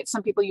vintage markets.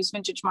 Some people use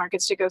vintage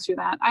markets to go through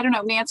that. I don't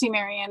know, Nancy,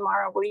 Marianne,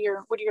 Mara, what are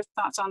your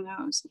thoughts on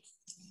those?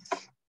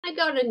 I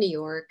go to New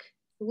York.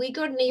 We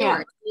go to New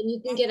York, and you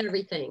can get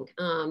everything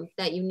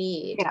that you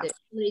need. Yeah. There's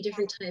so many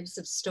different types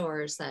of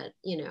stores that,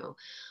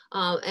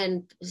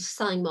 and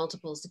selling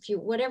multiples. If you,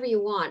 whatever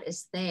you want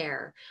is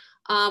there.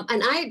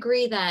 And I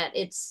agree that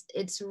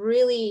it's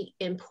really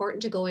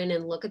important to go in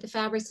and look at the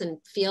fabrics and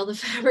feel the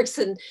fabrics,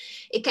 and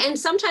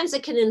sometimes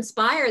it can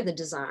inspire the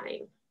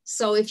design.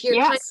 So if you're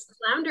kind of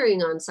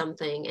floundering on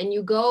something and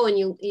you go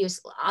and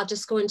I'll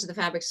just go into the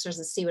fabric stores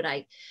and see what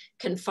I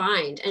can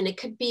find. And it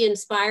could be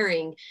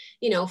inspiring,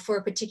 for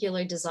a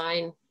particular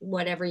design,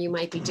 whatever you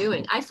might be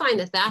doing. I find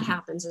that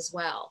happens as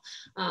well,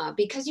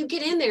 because you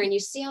get in there and you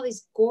see all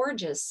these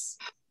gorgeous,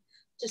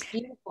 just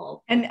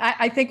beautiful. And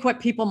I think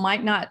what people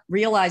might not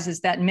realize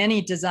is that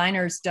many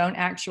designers don't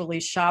actually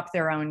shop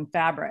their own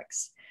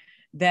fabrics.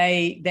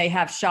 They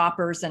have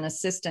shoppers and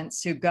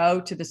assistants who go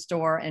to the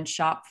store and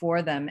shop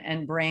for them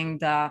and bring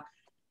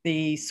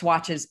the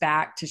swatches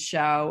back to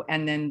show,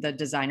 and then the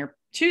designer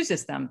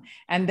chooses them.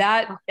 And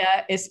that,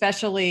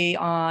 especially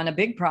on a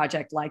big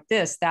project like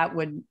this, that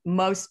would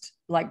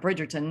like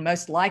Bridgerton,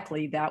 most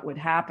likely that would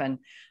happen.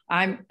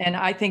 And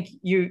I think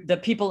the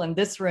people in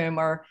this room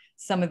are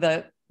some of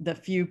the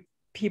few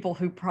people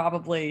who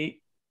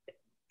probably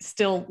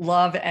still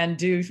love and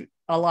do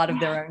a lot of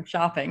their own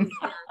shopping.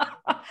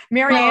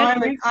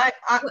 Marianne? Well,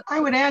 I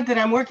would add that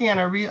I'm working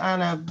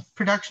on a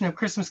production of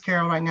Christmas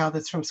Carol right now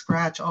that's from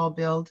scratch, all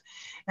build.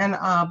 And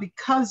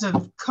because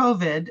of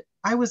COVID,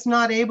 I was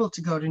not able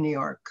to go to New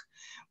York,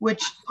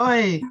 which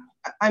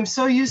I'm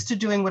so used to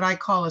doing what I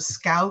call a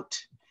scout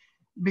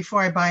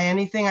before I buy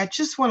anything. I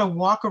just want to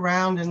walk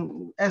around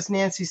and, as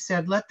Nancy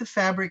said, let the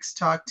fabrics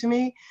talk to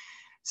me.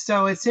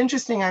 So it's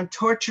interesting, I'm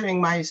torturing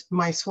my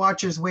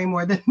swatchers way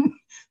more than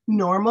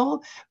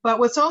normal. But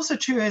what's also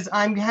true is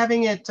I'm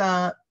having it,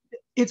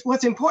 it's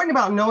what's important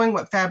about knowing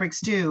what fabrics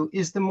do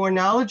is the more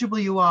knowledgeable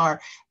you are,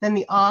 then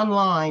the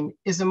online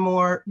is a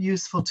more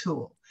useful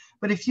tool.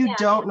 But if you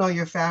don't know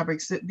your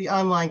fabrics, the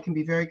online can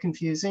be very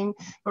confusing.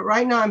 But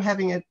right now I'm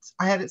having it,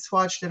 I had it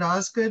swatched at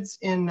Osgood's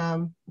in,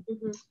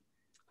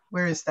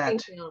 where is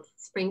that?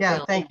 Springfield.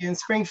 Yeah, thank you, in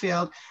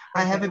Springfield.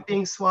 I have it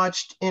being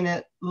swatched in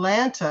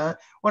Atlanta.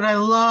 What I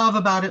love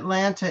about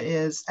Atlanta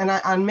is, and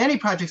on many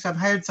projects I've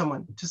hired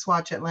someone to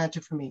swatch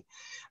Atlanta for me.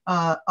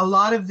 A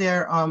lot of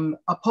their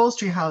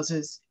upholstery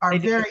houses are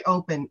very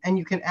open, and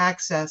you can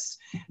access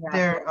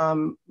their,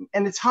 and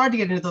it's hard to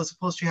get into those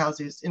upholstery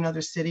houses in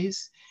other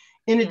cities.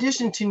 In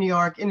addition to New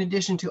York, in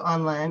addition to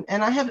online.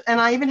 And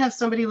I even have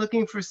somebody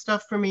looking for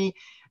stuff for me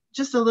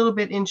just a little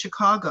bit in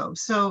Chicago.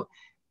 So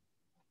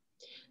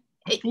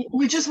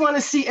you just want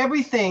to see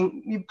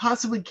everything you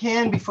possibly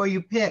can before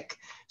you pick,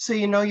 so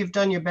you know you've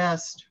done your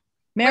best.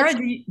 Mara,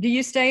 do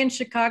you stay in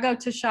Chicago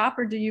to shop,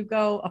 or do you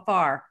go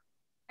afar?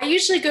 I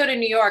usually go to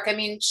New York. I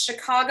mean,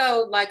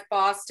 Chicago, like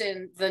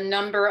Boston, the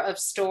number of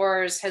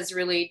stores has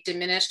really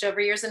diminished over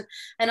years.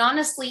 And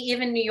honestly,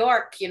 even New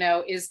York,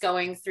 is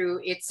going through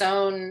its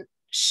own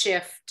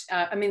shift.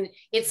 I mean,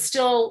 it's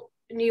still,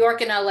 New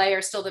York and LA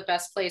are still the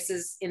best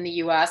places in the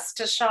US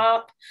to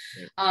shop.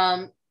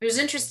 It was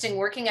interesting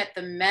working at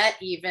the Met,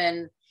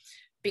 even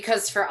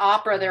because for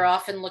opera, they're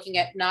often looking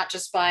at not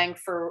just buying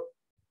for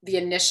the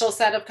initial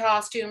set of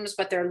costumes,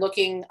 but they're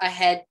looking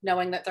ahead,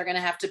 knowing that they're going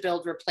to have to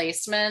build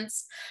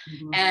replacements.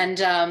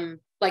 And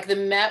like the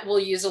Met will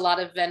use a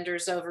lot of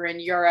vendors over in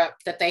Europe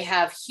that they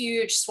have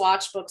huge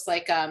swatch books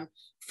like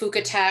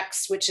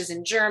Fukatex, which is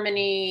in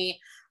Germany.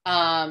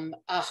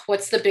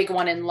 What's the big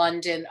one in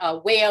London?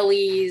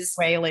 Whaley's.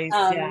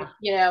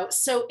 Yeah.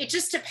 So it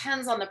just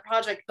depends on the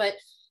project. But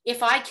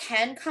if I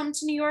can come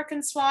to New York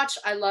and swatch,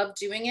 I love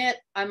doing it.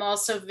 I'm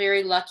also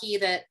very lucky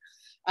that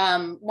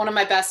one of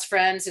my best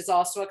friends is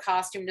also a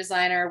costume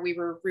designer. We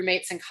were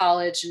roommates in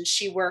college, and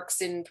she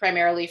works in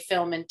primarily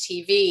film and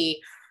TV.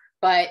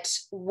 But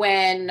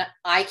when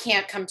I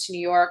can't come to New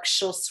York,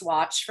 she'll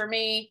swatch for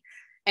me.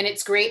 And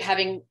it's great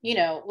having,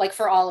 like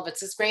for all of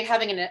us, it's great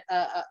having a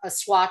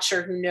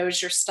swatcher who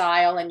knows your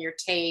style and your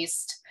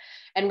taste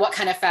and what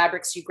kind of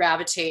fabrics you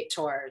gravitate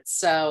towards.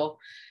 So,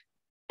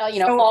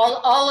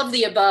 all of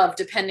the above,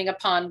 depending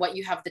upon what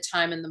you have the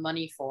time and the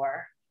money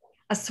for.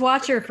 A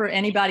swatcher, for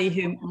anybody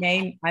who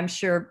I'm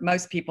sure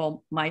most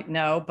people might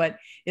know, but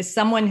is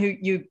someone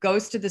who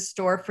goes to the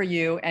store for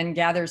you and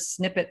gathers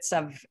snippets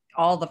of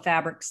all the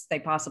fabrics they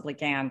possibly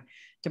can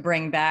to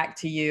bring back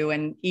to you.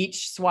 And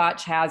each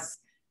swatch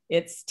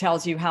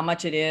tells you how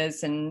much it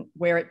is and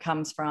where it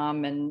comes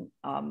from, and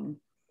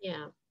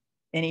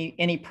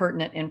any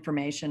pertinent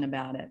information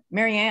about it.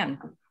 Marianne.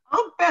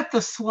 I'll bet the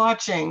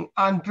swatching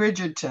on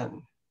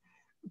Bridgerton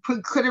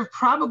could have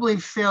probably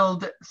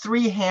filled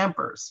 3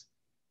 hampers.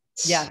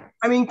 Yeah.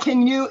 I mean,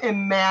 can you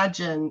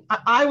imagine?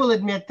 I will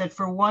admit that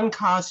for one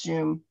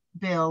costume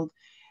build,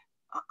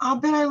 I'll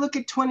bet I look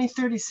at 20,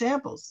 30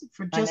 samples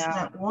for just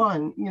that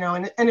one,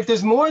 and if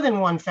there's more than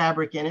one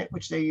fabric in it,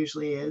 which there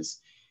usually is,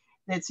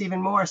 it's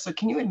even more. So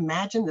can you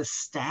imagine the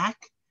stack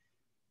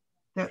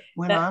that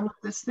went on with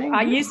this thing?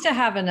 I used to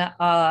have an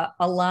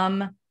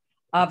alum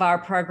of our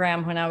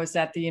program when I was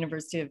at the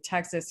University of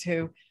Texas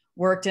who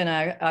worked in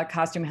a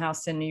costume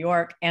house in New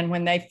York. And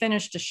when they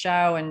finished a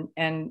show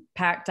and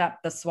packed up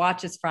the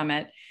swatches from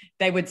it,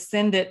 they would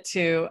send it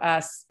to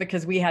us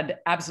because we had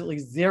absolutely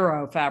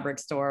zero fabric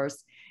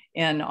stores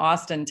in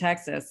Austin,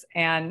 Texas.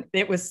 And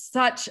it was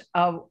such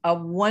a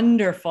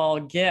wonderful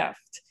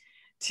gift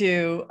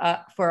to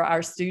for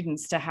our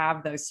students to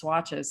have those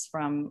swatches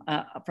from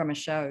a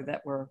show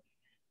that were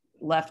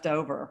left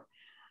over.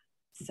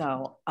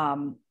 So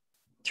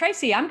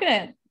Tracy, I'm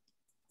going to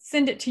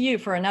send it to you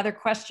for another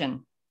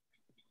question.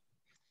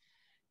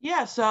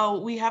 Yeah,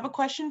 so we have a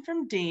question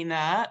from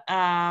Dana,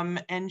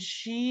 and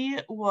she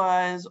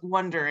was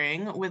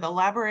wondering, with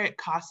elaborate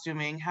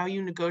costuming, how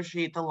you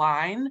negotiate the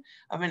line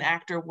of an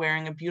actor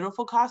wearing a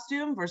beautiful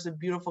costume versus a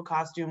beautiful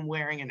costume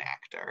wearing an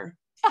actor.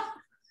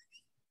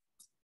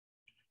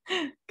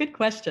 Good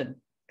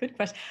question. Good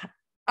question.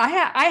 I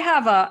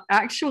have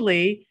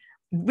actually,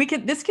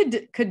 this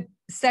could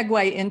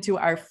segue into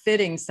our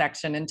fitting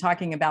section and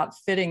talking about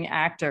fitting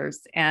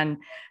actors and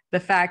the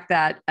fact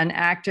that an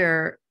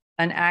actor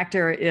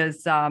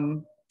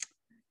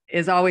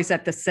is always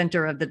at the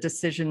center of the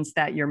decisions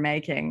that you're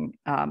making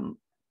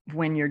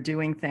when you're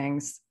doing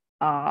things.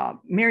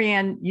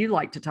 Marianne, you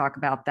like to talk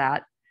about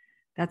that.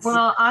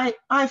 Well,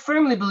 I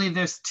firmly believe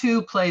there's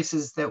two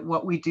places that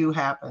what we do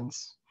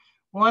happens.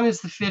 One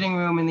is the fitting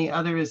room and the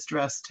other is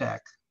dress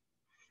tech.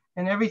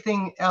 And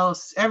everything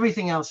else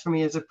for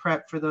me is a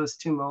prep for those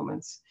two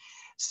moments.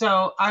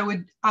 So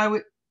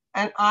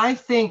I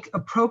think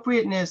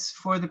appropriateness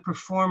for the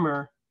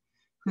performer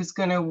who's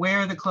going to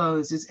wear the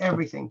clothes is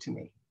everything to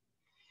me.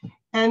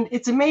 And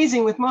it's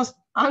amazing with most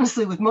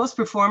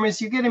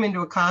performers, you get them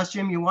into a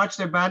costume, you watch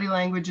their body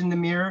language in the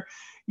mirror,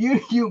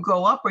 you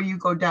go up or you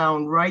go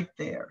down right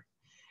there.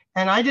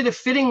 And I did a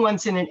fitting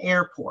once in an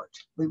airport.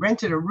 We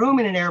rented a room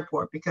in an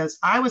airport because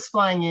I was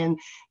flying in,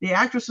 the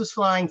actress was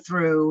flying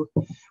through.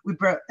 We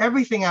brought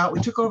everything out.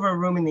 We took over a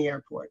room in the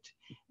airport.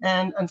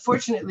 And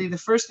unfortunately, the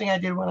first thing I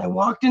did when I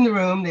walked in the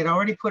room, they'd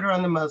already put her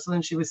on the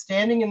muslin. She was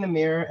standing in the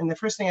mirror. And the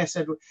first thing I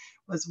said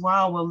was,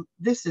 wow, well,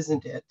 this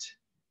isn't it.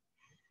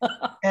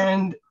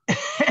 and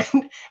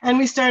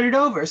we started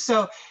over.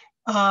 So,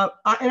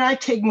 and I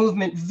take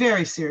movement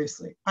very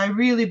seriously. I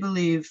really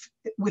believe,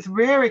 with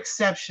rare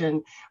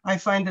exception, I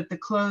find that the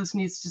clothes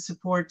needs to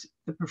support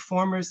the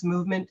performer's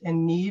movement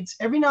and needs.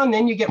 Every now and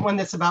then you get one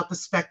that's about the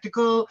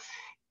spectacle,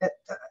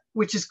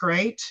 which is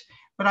great,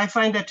 but I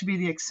find that to be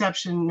the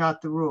exception,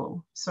 not the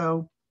rule.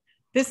 So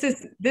this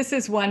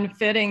is one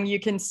fitting. You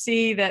can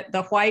see that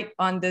the white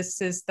on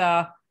this is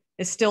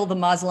still the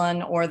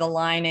muslin or the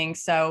lining,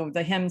 so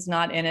the hem's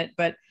not in it,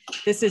 but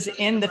this is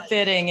in the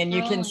fitting, and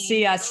you can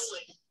see us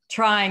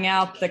trying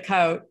out the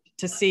coat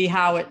to see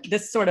how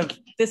this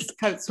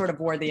coat sort of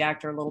wore the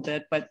actor a little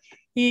bit, but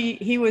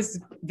he was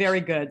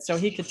very good, so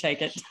he could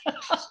take it.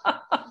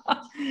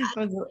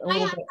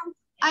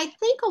 I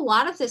think a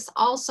lot of this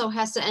also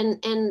has to,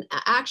 and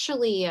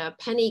actually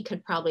Penney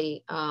could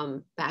probably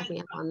back me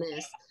up on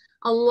this.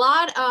 A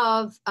lot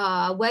of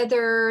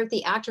whether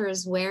the actor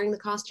is wearing the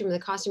costume or the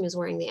costume is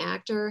wearing the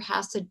actor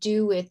has to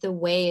do with the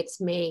way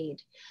it's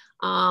made.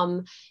 I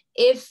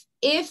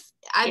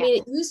mean,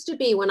 it used to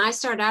be when I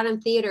started out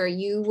in theater,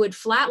 you would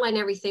flatline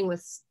everything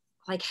with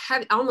like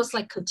heavy, almost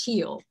like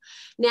couture.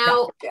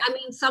 Now, I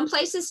mean, some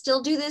places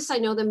still do this. I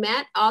know the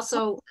Met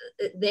also,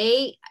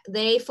 they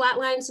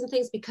flatline some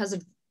things because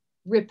of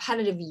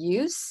repetitive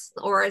use,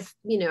 or if,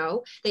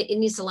 it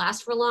needs to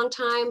last for a long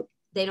time.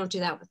 They don't do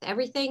that with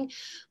everything.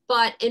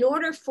 But in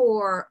order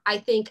for, I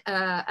think,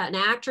 an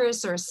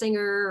actress or a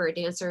singer or a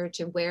dancer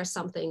to wear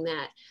something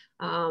that,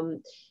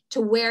 to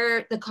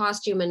wear the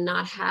costume and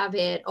not have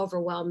it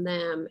overwhelm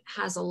them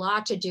has a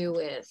lot to do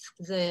with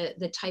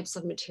the types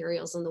of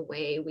materials and the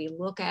way we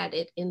look at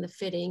it in the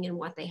fitting and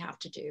what they have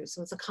to do.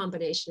 So it's a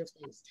combination of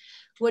things.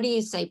 What do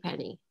you say,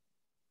 Penney?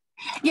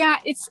 Yeah,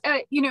 it's,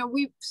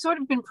 we've sort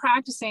of been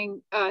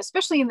practicing,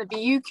 especially in the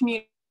BU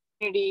community,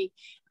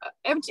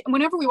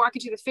 whenever we walk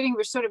into the fitting,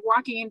 we're sort of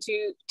walking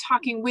into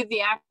talking with the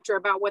actor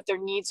about what their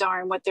needs are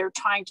and what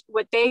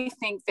what they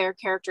think their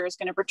character is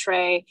going to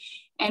portray.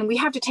 And we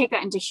have to take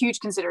that into huge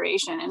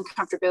consideration and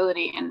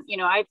comfortability. And,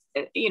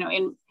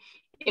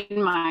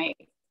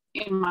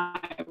 in my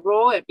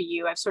role at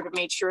BU, I've sort of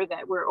made sure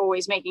that we're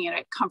always making it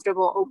a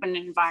comfortable, open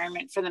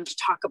environment for them to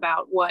talk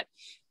about what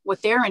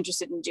they're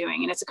interested in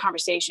doing. And it's a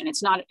conversation.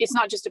 It's not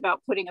just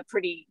about putting a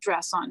pretty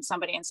dress on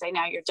somebody and say,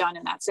 now you're done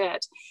and that's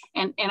it.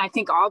 And I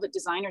think all the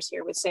designers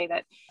here would say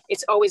that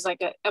it's always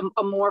like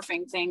a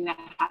morphing thing that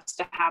has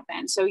to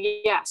happen. So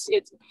yes,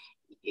 it's,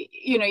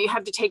 you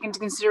have to take into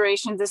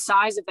consideration the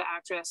size of the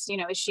actress.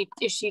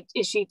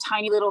 Is she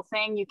tiny little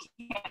thing? You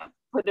can't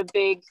put a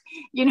big,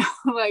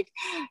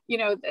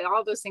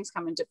 all those things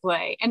come into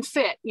play, and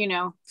fit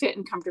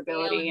and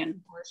comfortability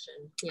and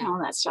all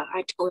that stuff.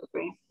 I totally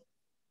agree.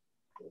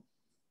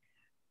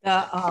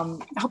 I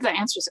hope that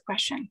answers the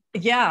question.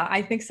 Yeah,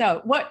 I think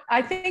so. What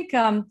I think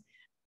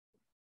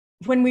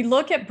when we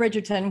look at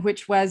Bridgerton,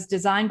 which was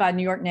designed by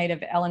New York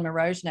native Ellen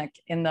Moroznik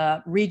in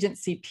the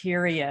Regency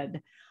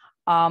period,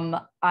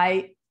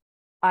 I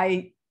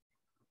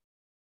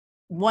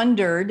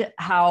wondered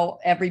how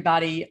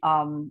everybody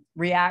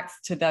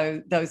reacts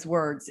to those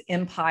words,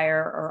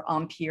 empire or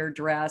empire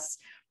dress,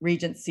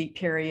 Regency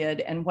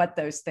period, and what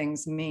those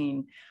things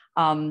mean.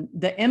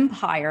 The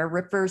empire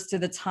refers to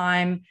the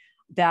time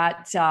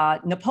that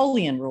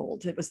Napoleon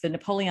ruled. It was the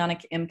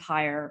Napoleonic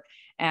Empire,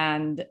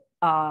 and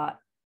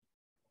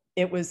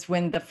it was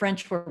when the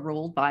French were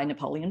ruled by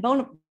Napoleon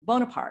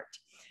Bonaparte.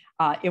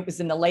 It was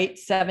in the late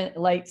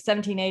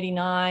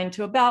 1789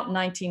 to about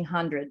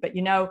 1900. But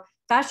you know,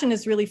 fashion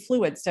is really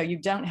fluid, so you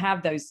don't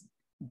have those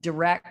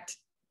direct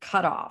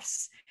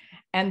cutoffs.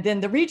 And then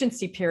the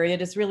Regency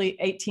period is really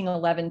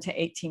 1811 to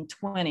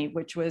 1820,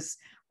 which was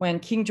when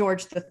King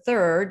George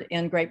III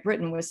in Great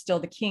Britain was still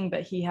the king,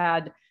 but he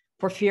had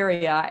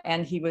porphyria,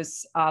 and he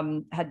was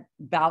had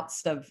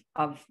bouts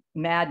of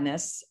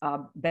madness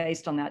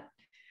based on that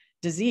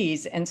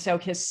disease. And so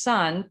his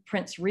son,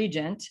 Prince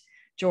Regent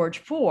George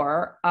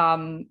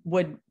IV,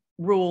 would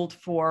ruled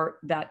for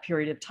that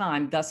period of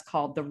time, thus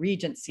called the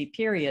Regency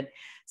period.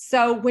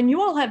 So when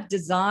you all have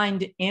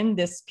designed in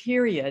this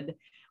period,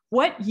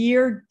 what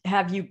year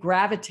have you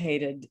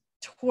gravitated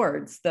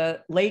towards,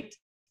 the late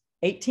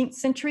 18th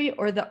century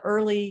or the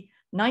early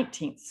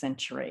 19th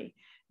century?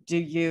 Do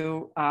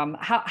you,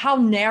 how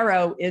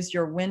narrow is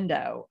your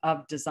window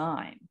of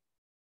design?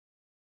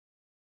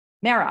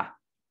 Mara,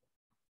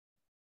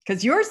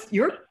 because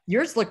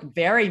yours look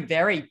very,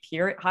 very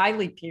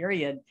highly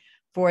period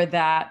for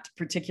that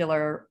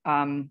particular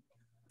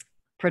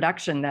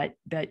production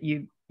that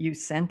you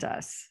sent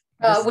us.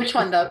 Which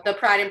one, the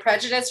Pride and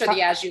Prejudice or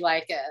the As You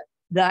Like It?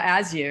 The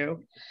As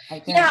You.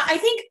 Yeah, I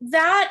think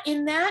that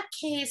in that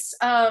case,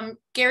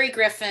 Gary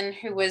Griffin,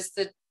 who was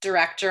the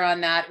director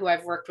on that, who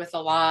I've worked with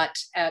a lot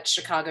at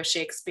Chicago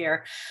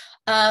Shakespeare,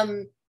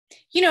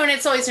 you know, and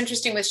it's always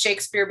interesting with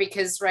Shakespeare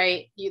because,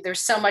 right, there's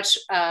so much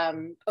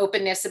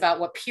openness about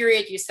what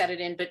period you set it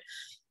in, but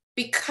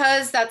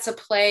because that's a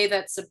play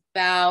that's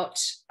about,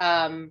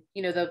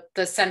 you know,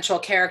 the central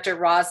character,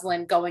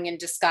 Rosalind, going in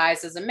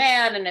disguise as a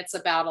man, and it's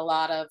about a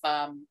lot of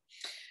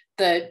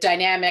the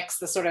dynamics,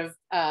 the sort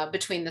of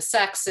between the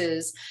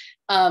sexes.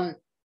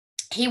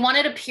 He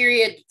wanted a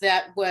period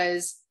that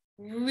was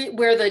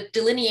where the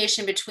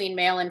delineation between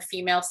male and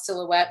female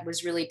silhouette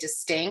was really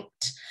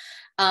distinct.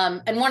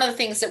 And one of the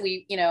things that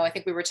we, you know, I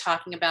think we were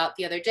talking about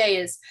the other day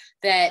is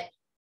that,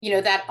 you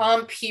know, that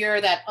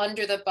empire, that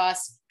under the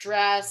bust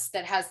dress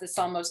that has this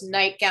almost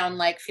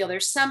nightgown-like feel,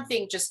 there's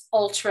something just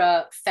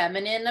ultra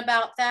feminine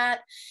about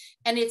that.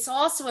 And it's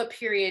also a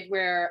period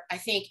where I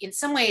think in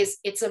some ways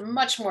it's a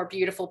much more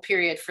beautiful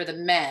period for the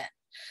men.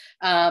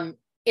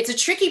 It's a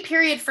tricky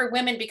period for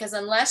women because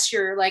unless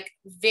you're like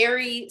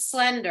very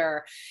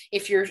slender,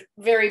 if you're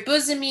very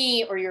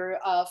bosomy or you're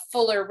a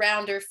fuller,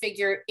 rounder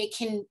figure, it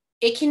can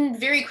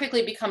very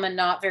quickly become a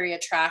not very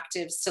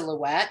attractive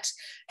silhouette,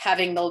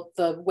 having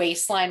the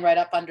waistline right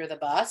up under the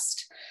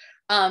bust.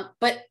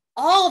 But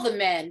all the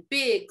men,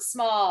 big,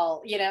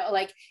 small, you know,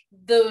 like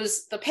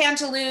the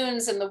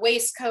pantaloons and the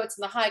waistcoats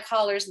and the high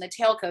collars and the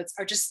tailcoats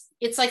are just,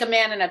 it's like a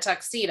man in a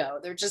tuxedo.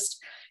 They're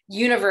just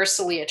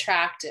universally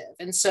attractive.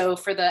 And so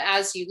for the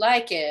As You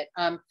Like It,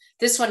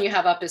 this one you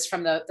have up is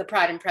from the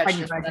Pride and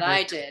Prejudice that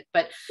I did.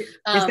 But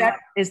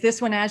is this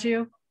one As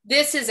You?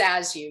 This is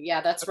As You.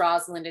 Yeah, that's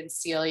Rosalind and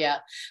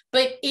Celia.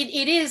 But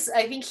it is,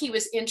 I think he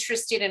was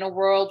interested in a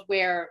world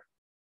where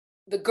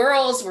the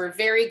girls were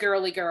very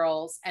girly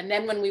girls. And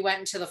then when we went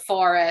into the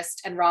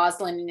forest and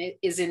Rosalind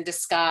is in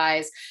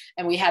disguise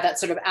and we had that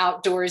sort of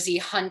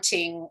outdoorsy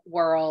hunting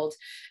world,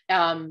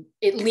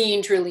 it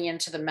leaned really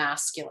into the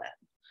masculine.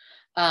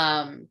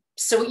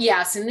 So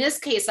yes, in this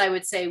case, I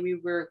would say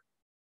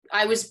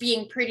I was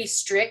being pretty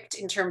strict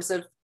in terms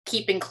of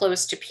keeping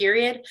close to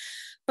period.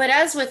 But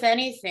as with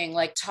anything,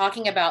 like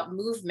talking about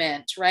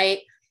movement, right?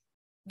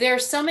 There are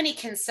so many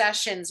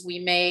concessions we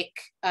make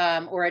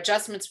or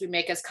adjustments we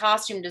make as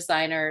costume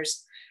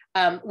designers.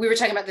 We were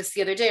talking about this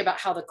the other day about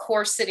how the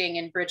corseting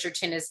in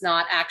Bridgerton is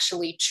not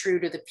actually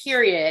true to the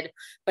period,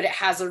 but it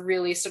has a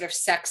really sort of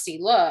sexy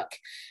look.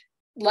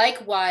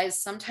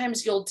 Likewise,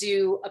 sometimes you'll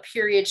do a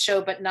period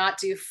show, but not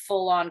do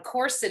full on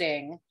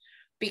corseting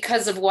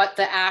because of what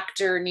the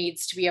actor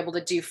needs to be able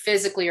to do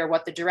physically or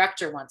what the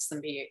director wants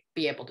them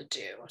be able to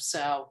do.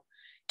 So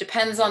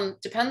depends on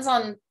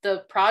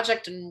the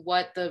project and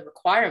what the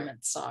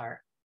requirements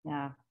are.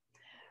 Yeah.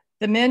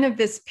 The men of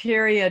this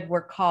period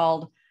were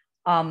called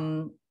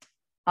incroyables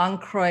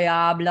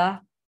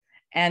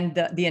and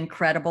the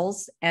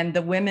Incredibles, and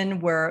the women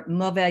were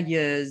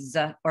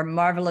merveilleuses or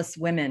marvelous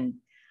women.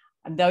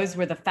 And those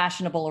were the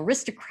fashionable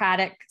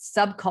aristocratic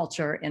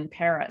subculture in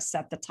Paris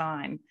at the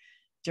time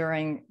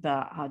during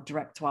the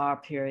Directoire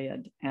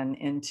period and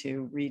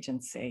into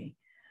Regency.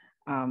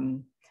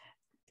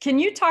 Can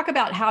you talk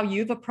about how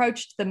you've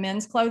approached the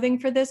men's clothing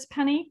for this,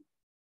 Penney?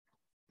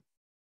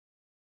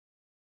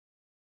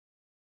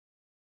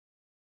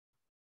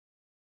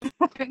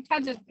 I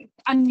had to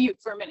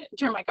unmute for a minute and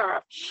turn my car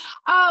off.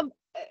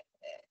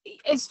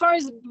 as far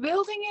as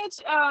building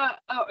it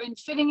and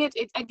fitting it,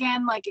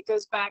 again, like it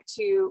goes back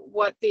to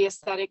what the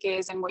aesthetic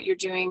is and what you're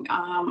doing.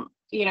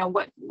 You know,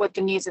 what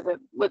the needs of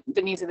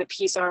the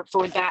piece are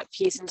for that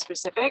piece in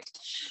specific.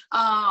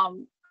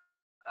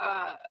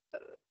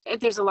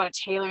 There's a lot of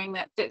tailoring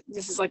that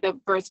this is like the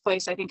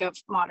birthplace, I think, of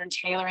modern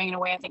tailoring in a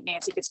way. I think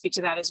Nancy could speak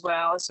to that as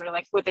well. It's sort of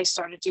like what they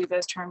started to do,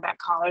 those turn back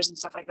collars and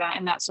stuff like that.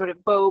 And that sort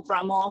of Beau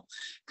Brummel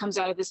comes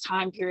out of this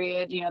time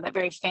period, you know, that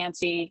very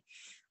fancy,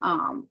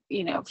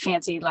 you know,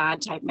 fancy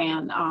lad type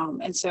man.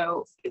 And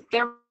so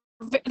they're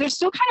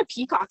still kind of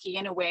peacocky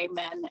in a way,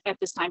 men at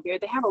this time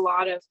period. They have a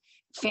lot of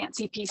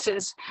fancy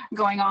pieces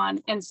going on.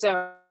 And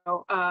so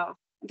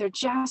they're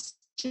just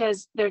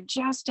as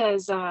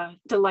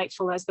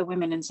delightful as the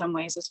women in some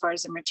ways, as far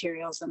as the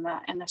materials and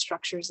the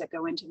structures that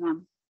go into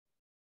them.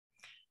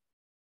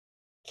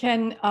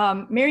 Can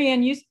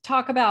Marianne, you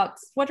talk about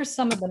what are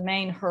some of the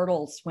main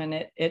hurdles when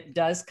it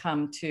does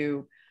come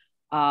to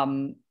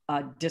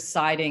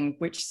deciding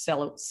which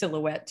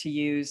silhouette to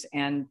use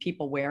and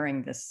people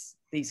wearing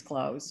these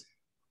clothes?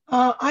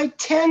 I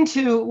tend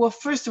to, well,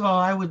 first of all,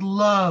 I would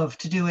love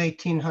to do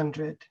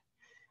 1800.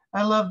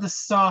 I love the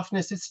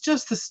softness. It's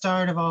just the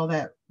start of all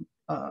that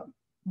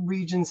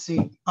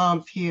Regency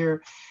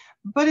Empire,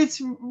 but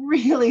it's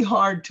really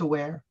hard to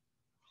wear.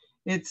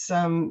 It's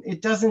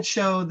it doesn't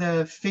show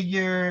the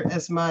figure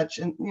as much,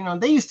 and you know,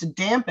 they used to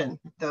dampen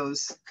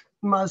those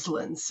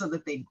muslins so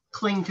that they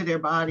cling to their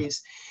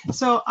bodies.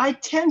 So I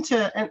tend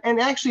to, and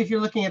actually, if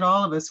you're looking at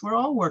all of us, we're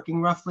all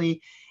working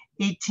roughly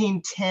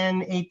 1810,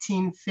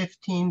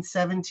 1815,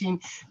 17,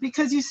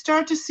 because you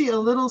start to see a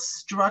little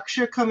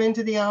structure come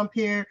into the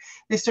Empire.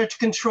 They start to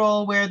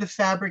control where the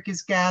fabric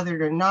is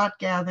gathered or not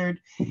gathered.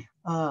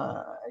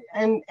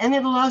 And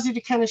it allows you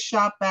to kind of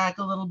shop back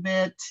a little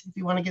bit if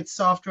you want to get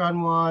softer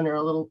on one or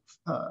a little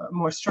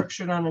more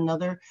structured on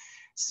another.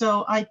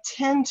 So I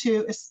tend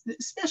to,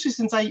 especially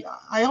since I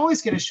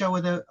always get a show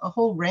with a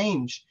whole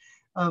range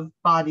of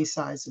body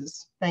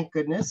sizes, thank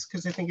goodness,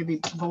 because I think it'd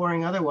be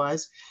boring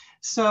otherwise.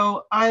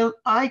 So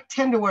I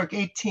tend to work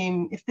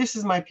 18, if this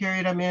is my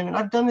period I'm in, and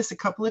I've done this a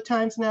couple of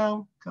times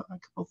now,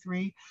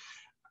 three,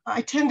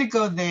 I tend to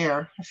go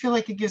there. I feel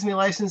like it gives me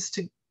license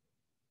to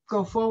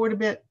go forward a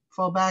bit,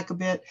 fall back a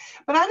bit,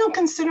 but I don't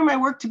consider my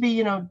work to be,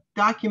 you know,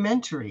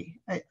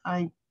 documentary.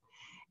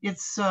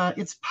 It's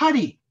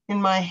putty in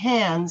my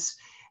hands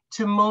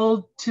to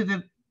mold to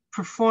the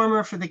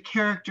performer, for the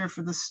character,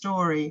 for the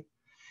story.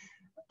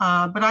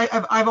 But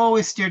I've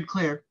always steered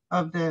clear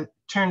of the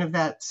turn of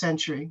that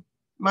century.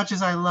 Much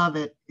as I love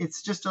it,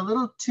 it's just a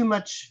little too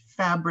much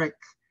fabric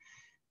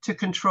to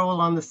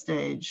control on the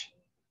stage.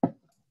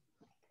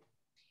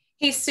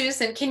 Hey,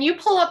 Susan, can you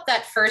pull up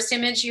that first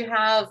image you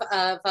have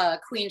of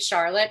Queen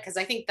Charlotte? Because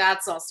I think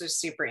that's also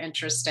super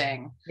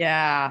interesting.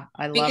 Yeah,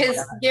 I love because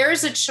that.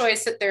 There's a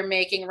choice that they're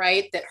making,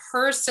 right? That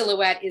her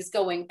silhouette is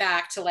going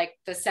back to like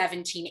the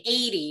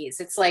 1780s.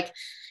 It's like,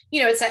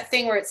 you know, it's that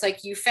thing where it's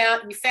like you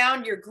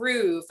found your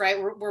groove,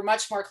 right? We're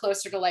much more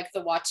closer to like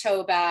the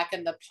Watteau back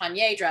and the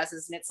Panier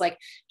dresses. And it's like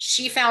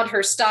she found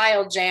her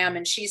style jam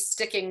and she's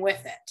sticking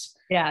with it.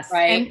 Yes,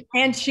 right.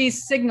 And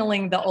she's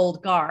signaling the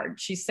old guard.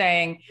 She's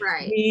saying,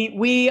 right,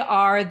 we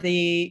are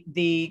the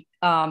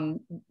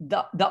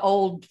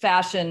old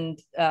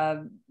fashioned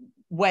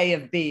way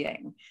of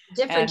being.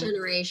 Different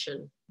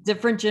generation.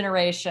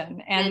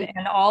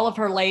 And all of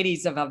her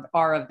ladies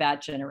are of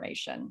that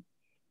generation.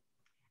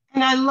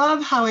 And I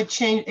love how it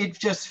changed. It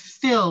just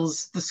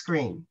fills the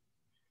screen.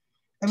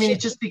 I mean, it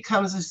just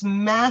becomes this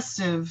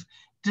massive,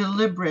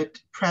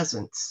 deliberate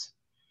presence.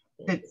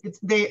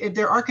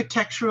 They're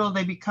architectural.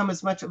 They become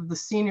as much of the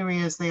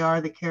scenery as they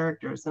are the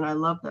characters. And I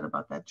love that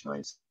about that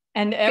choice.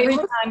 And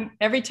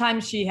every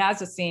time she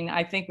has a scene,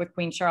 I think with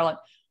Queen Charlotte,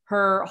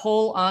 her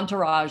whole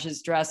entourage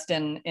is dressed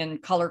in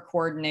color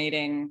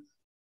coordinating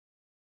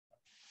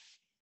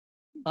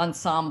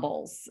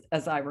ensembles,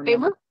 as I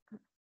remember.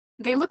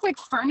 They look like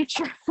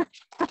furniture.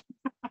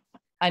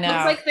 I know.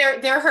 Looks like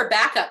they're her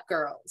backup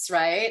girls,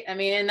 right? I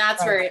mean, and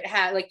that's where it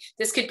had, like,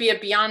 this could be a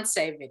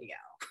Beyonce video,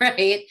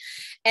 right?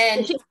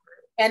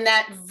 And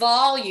that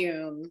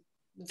volume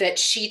that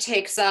she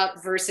takes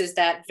up versus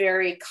that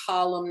very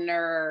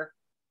columnar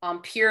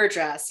pure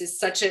dress is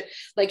such a,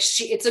 like,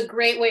 it's a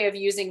great way of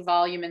using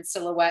volume and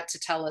silhouette to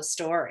tell a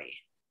story.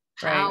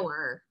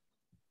 Power.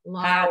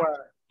 Right?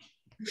 Power.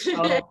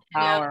 Total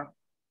power.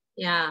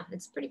 Yeah,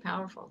 it's pretty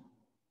powerful.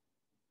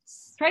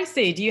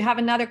 Tracy, do you have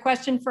another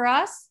question for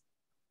us?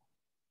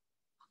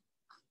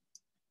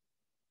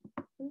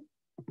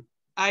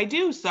 I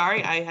do.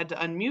 Sorry, I had to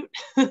unmute.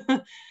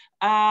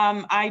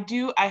 I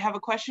have a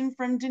question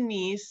from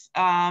Denise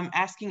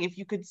asking if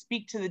you could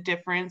speak to the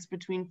difference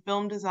between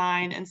film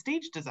design and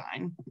stage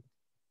design.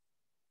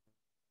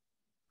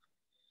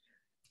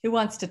 Who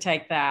wants to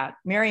take that?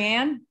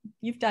 Marianne,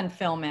 you've done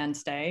film and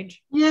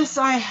stage. Yes,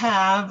 I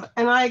have.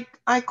 And I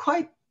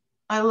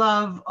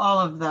love all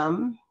of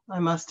them, I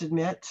must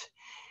admit.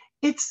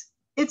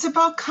 It's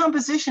about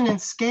composition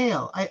and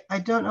scale. I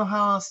don't know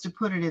how else to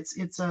put it.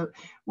 It's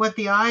what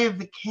the eye of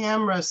the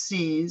camera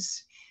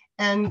sees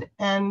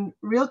and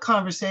real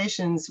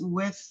conversations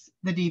with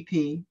the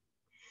DP.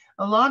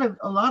 A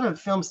lot of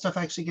film stuff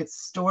actually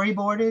gets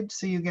storyboarded,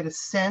 so you get a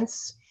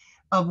sense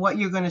of what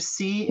you're going to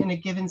see in a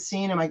given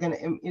scene.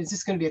 Is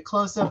this going to be a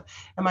close-up?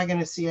 Am I going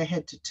to see a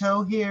head to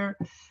toe here?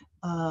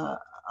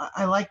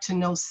 I like to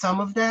know some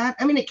of that.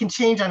 I mean, it can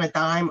change on a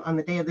dime on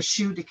the day of the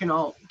shoot. It can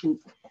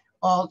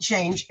all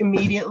change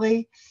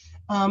immediately.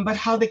 But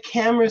how the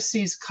camera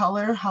sees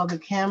color, how the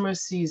camera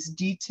sees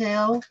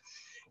detail,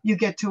 you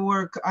get to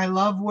work. I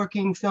love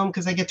working film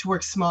because I get to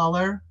work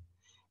smaller,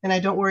 and I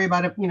don't worry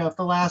about it, if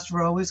the last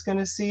row is going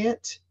to see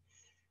it.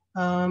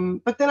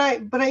 But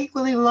I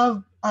equally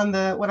love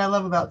what I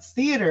love about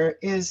theater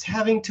is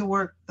having to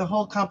work the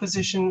whole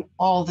composition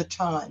all the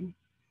time.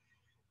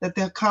 That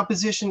the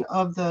composition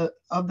of the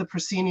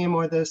proscenium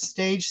or the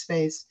stage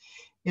space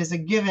is a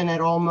given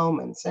at all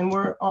moments, and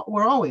we're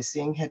always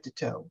seeing head to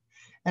toe,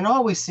 and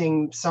always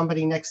seeing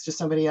somebody next to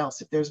somebody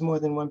else if there's more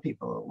than one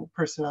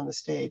person on the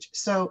stage.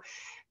 So,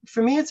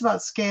 for me, it's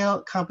about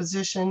scale,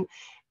 composition,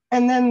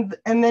 and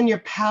then your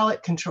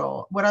palette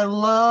control. What I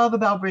love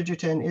about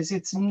Bridgerton is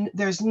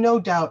there's no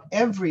doubt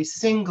every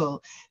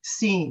single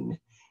scene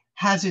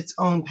has its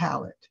own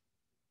palette.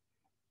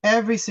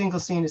 Every single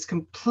scene is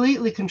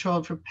completely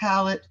controlled for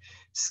palette,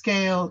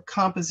 scale,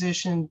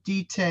 composition,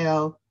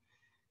 detail,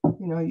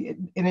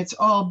 and it's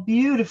all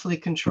beautifully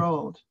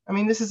controlled. I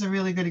mean, this is a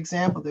really good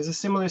example. There's a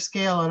similar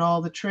scale on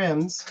all the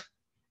trims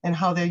and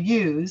how they're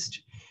used,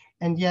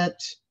 and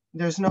yet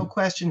there's no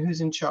question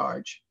who's in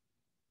charge.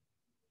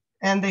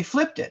 And they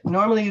flipped it.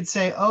 Normally you'd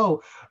say,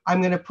 oh,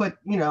 I'm going to put,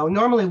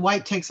 normally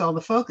white takes all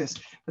the focus,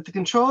 but the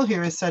control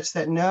here is such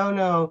that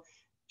no,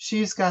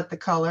 she's got the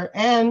color,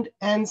 and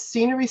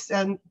scenery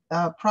and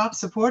props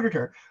supported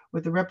her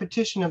with the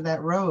repetition of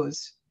that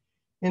rose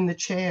in the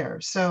chair.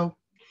 So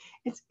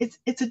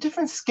it's a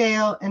different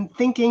scale, and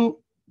thinking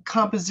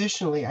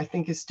compositionally, I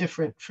think, is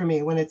different for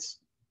me when it's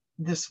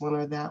this one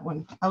or that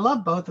one. I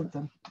love both of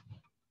them.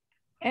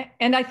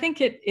 And I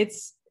think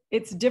it's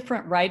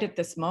different right at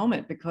this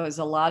moment because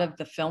a lot of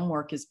the film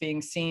work is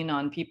being seen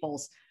on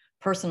people's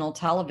personal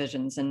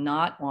televisions and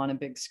not on a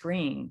big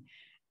screen.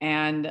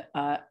 And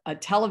a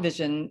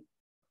television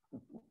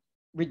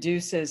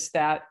reduces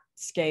that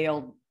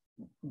scale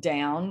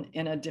down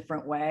in a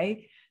different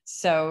way.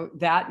 So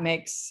that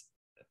makes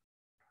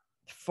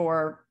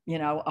for,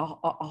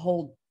 a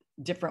whole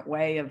different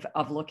way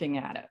of looking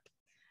at it.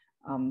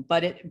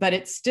 But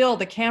it's still,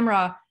 the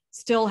camera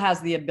still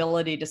has the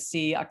ability to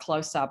see a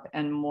close-up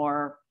and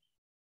more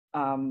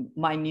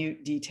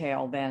minute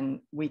detail than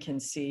we can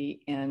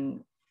see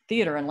in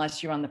theater,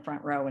 unless you're on the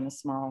front row in a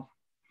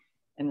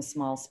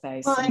small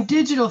space. Well, and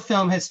digital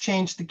film has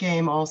changed the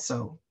game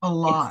also a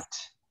lot.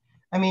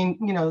 I mean,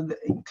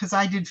 because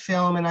I did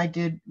film and I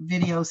did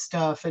video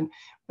stuff,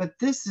 but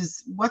this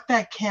is what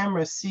that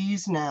camera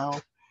sees now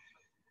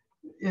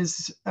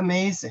is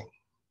amazing.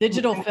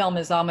 Digital film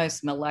is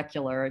almost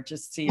molecular. It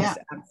just sees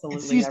absolutely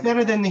it sees everything.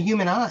 better than the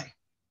human eye.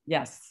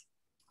 Yes.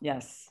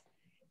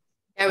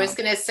 I was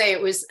going to say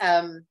it was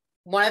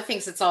one of the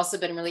things that's also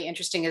been really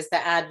interesting is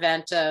the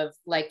advent of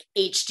like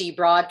HD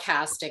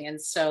broadcasting. And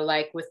so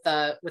like with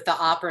the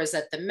operas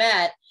at the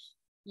Met,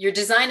 you're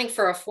designing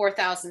for a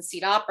 4,000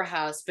 seat opera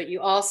house, but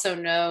you also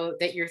know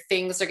that your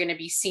things are going to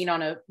be seen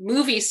on a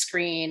movie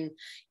screen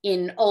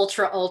in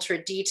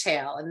ultra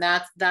detail. And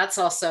that's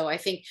also, I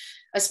think,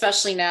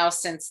 especially now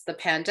since the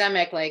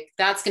pandemic, like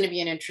that's going to be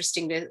an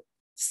interesting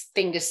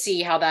thing to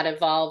see how that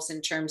evolves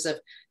in terms of,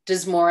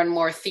 does more and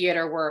more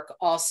theater work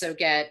also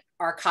get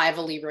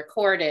archivally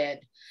recorded?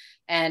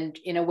 And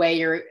in a way,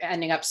 you're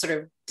ending up sort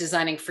of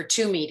designing for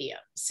two mediums,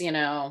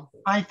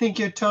 I think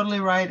you're totally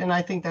right. And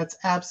I think that's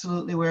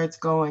absolutely where it's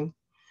going.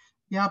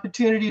 The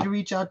opportunity to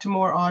reach out to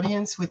more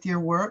audience with your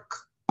work,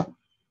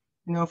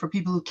 for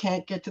people who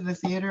can't get to the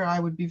theater, I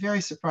would be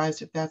very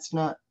surprised if that's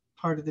not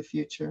part of the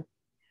future.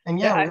 And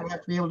we're going to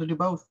have to be able to do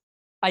both.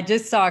 I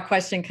just saw a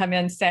question come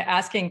in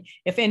asking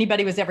if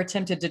anybody was ever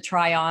tempted to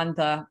try on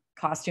the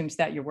costumes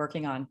that you're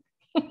working on.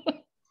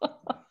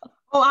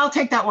 Oh, I'll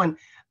take that one.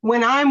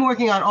 When I'm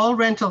working on all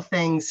rental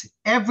things,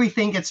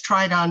 everything gets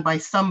tried on by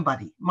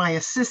somebody. My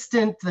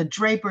assistant, the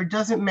draper,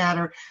 doesn't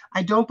matter.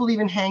 I don't believe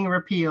in hang or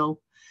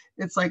appeal.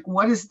 It's like,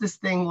 what is this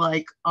thing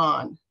like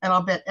on? And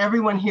I'll bet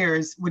everyone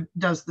here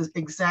does the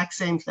exact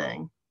same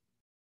thing.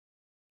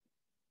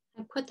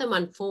 I put them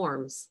on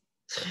forms.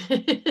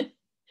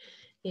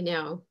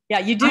 Yeah,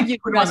 you do use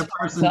dress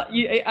forms.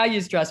 I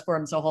use dress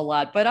forms a whole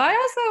lot, but I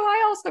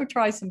also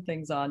try some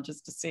things on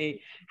just to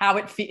see how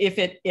if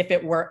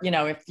it work,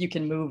 if you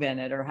can move in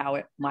it or how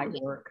it might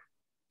work.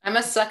 I'm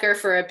a sucker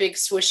for a big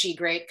swooshy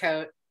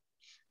greatcoat.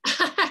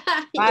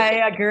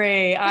 I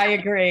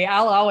agree.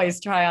 I'll always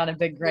try on a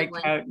big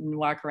greatcoat and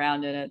walk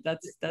around in it.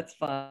 That's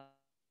fun.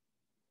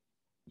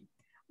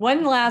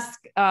 One last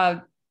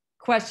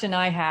question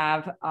I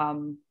have,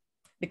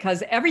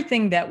 because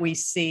everything that we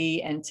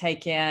see and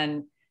take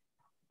in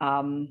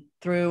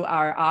through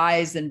our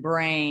eyes and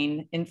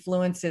brain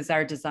influences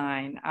our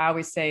design. I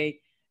always say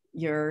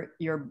your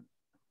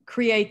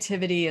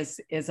creativity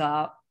is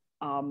a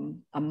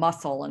a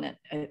muscle, and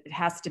it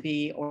has to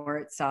be,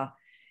 or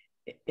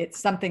it's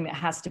something that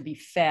has to be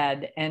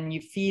fed, and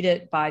you feed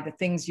it by the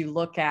things you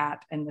look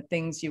at and the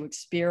things you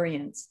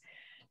experience.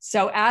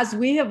 So as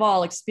we have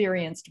all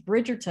experienced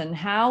Bridgerton,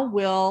 how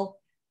will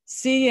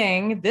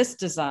seeing this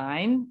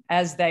design,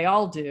 as they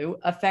all do,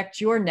 affect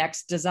your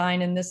next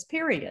design in this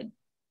period?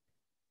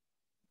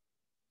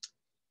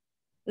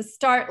 Let's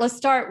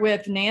start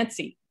with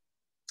Nancy.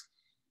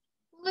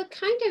 Well, it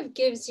kind of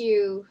gives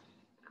you,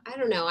 I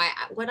don't know,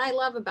 what I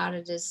love about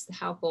it is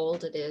how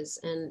bold it is,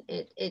 and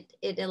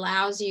it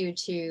allows you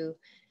to,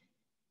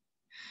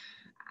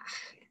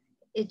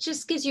 it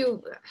just gives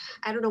you,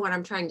 I don't know what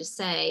I'm trying to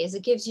say, is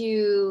it gives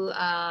you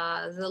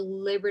the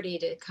liberty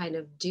to kind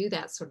of do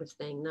that sort of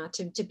thing, not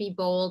to be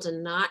bold,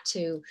 and not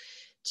to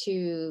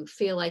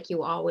feel like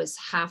you always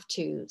have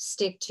to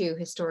stick to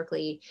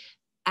historically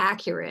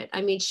accurate.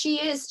 I mean,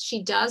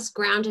 she does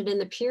ground it in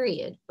the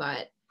period,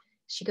 but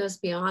she goes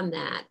beyond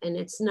that. And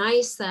it's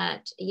nice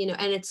that, you know,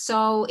 and it's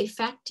so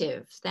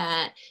effective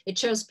that it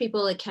shows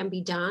people it can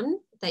be done,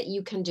 that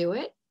you can do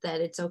it,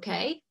 that it's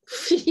okay,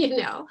 you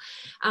know.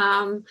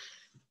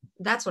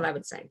 That's what I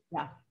would say.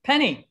 Yeah.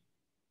 Penny.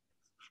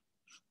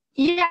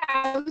 Yeah,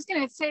 I was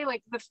going to say,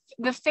 like,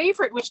 the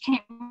favorite, which came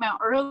out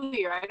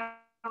earlier, I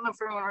don't know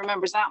if everyone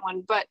remembers that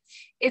one, but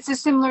it's a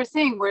similar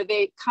thing where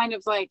they kind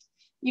of like,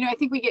 you know, I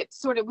think we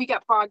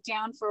got bogged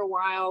down for a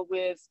while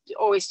with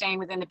always staying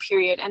within the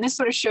period. And this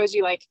sort of shows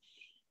you, like,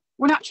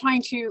 we're not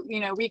trying to, you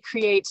know,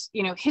 recreate,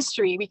 you know,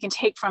 history. We can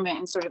take from it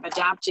and sort of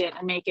adapt it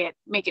and make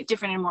it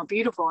different and more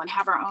beautiful, and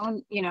have our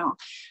own, you know,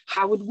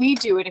 how would we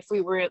do it if we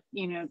were,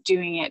 you know,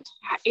 doing it,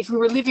 if we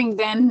were living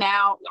then,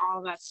 now, all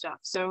of that stuff.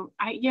 So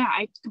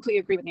I completely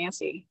agree with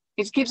Nancy.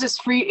 It gives us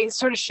it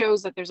sort of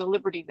shows that there's a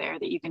liberty there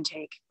that you can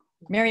take.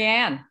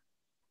 Marianne.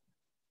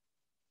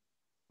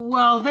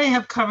 Well, they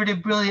have covered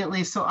it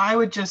brilliantly. So I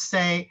would just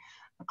say,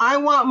 I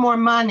want more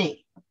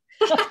money.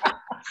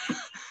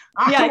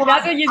 Yeah,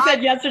 that's what you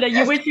said yesterday.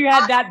 You wish you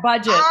had that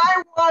budget.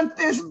 I want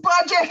this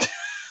budget.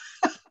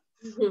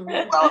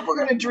 Well, if we're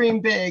going to dream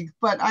big,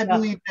 but I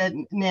believe that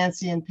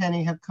Nancy and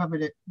Penny have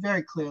covered it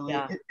very clearly.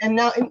 Yeah. And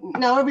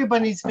now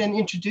everybody's been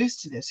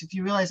introduced to this. If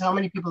you realize how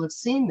many people have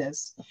seen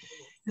this,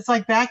 it's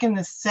like back in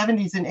the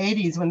 70s and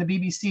 80s when the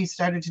BBC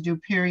started to do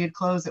period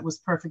clothes that was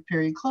perfect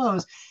period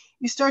clothes.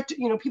 You start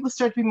to, you know, people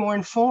start to be more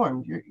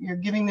informed. You're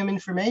giving them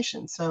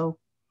information. So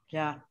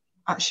yeah,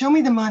 show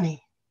me the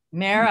money.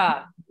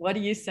 Mara, what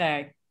do you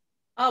say?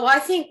 Oh, I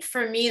think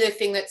for me, the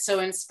thing that's so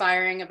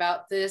inspiring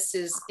about this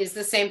is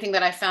the same thing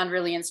that I found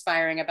really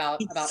inspiring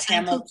about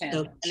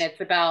Hamilton.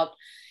 And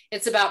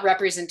it's about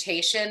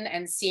representation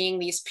and seeing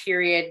these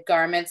period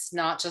garments,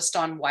 not just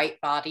on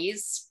white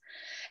bodies.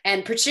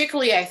 And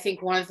particularly, I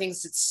think one of the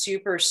things that's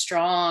super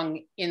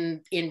strong in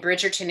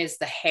Bridgerton is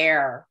the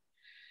hair,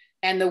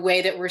 and the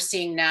way that we're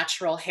seeing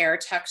natural hair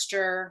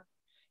texture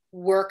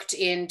worked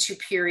into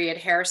period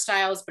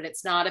hairstyles, but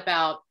it's not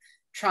about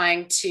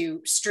trying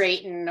to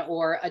straighten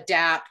or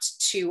adapt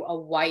to a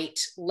white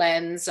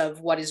lens of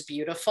what is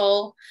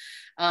beautiful.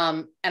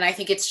 And I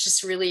think it's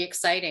just really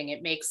exciting.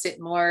 It makes it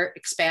more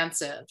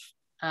expansive.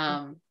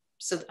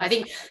 So I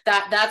think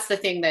that's the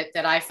thing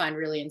that I find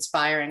really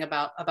inspiring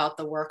about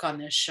the work on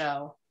this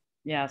show.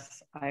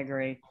 Yes, I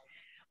agree.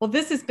 Well,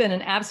 this has been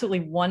an absolutely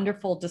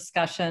wonderful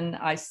discussion.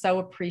 I so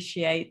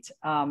appreciate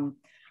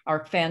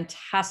our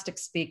fantastic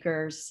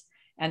speakers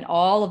and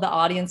all of the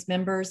audience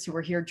members who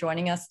are here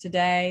joining us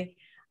today.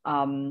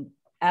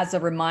 As a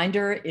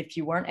reminder, if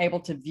you weren't able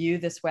to view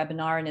this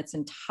webinar in its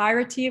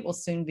entirety, it will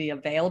soon be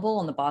available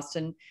on the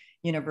Boston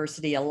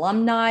University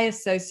Alumni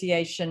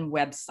Association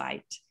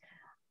website.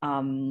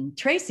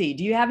 Tracy,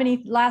 do you have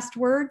any last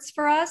words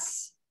for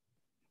us?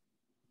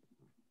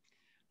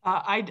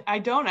 I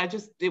don't.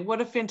 What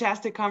a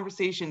fantastic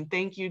conversation.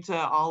 Thank you to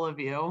all of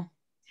you.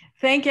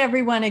 Thank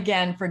everyone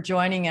again for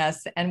joining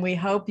us, and we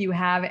hope you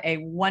have a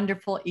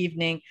wonderful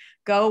evening.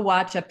 Go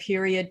watch a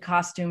period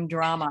costume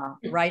drama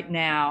right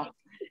now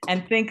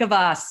and think of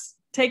us.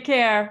 Take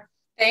care.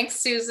 Thanks,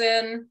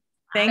 Susan.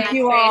 Thank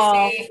you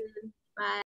all. Bye.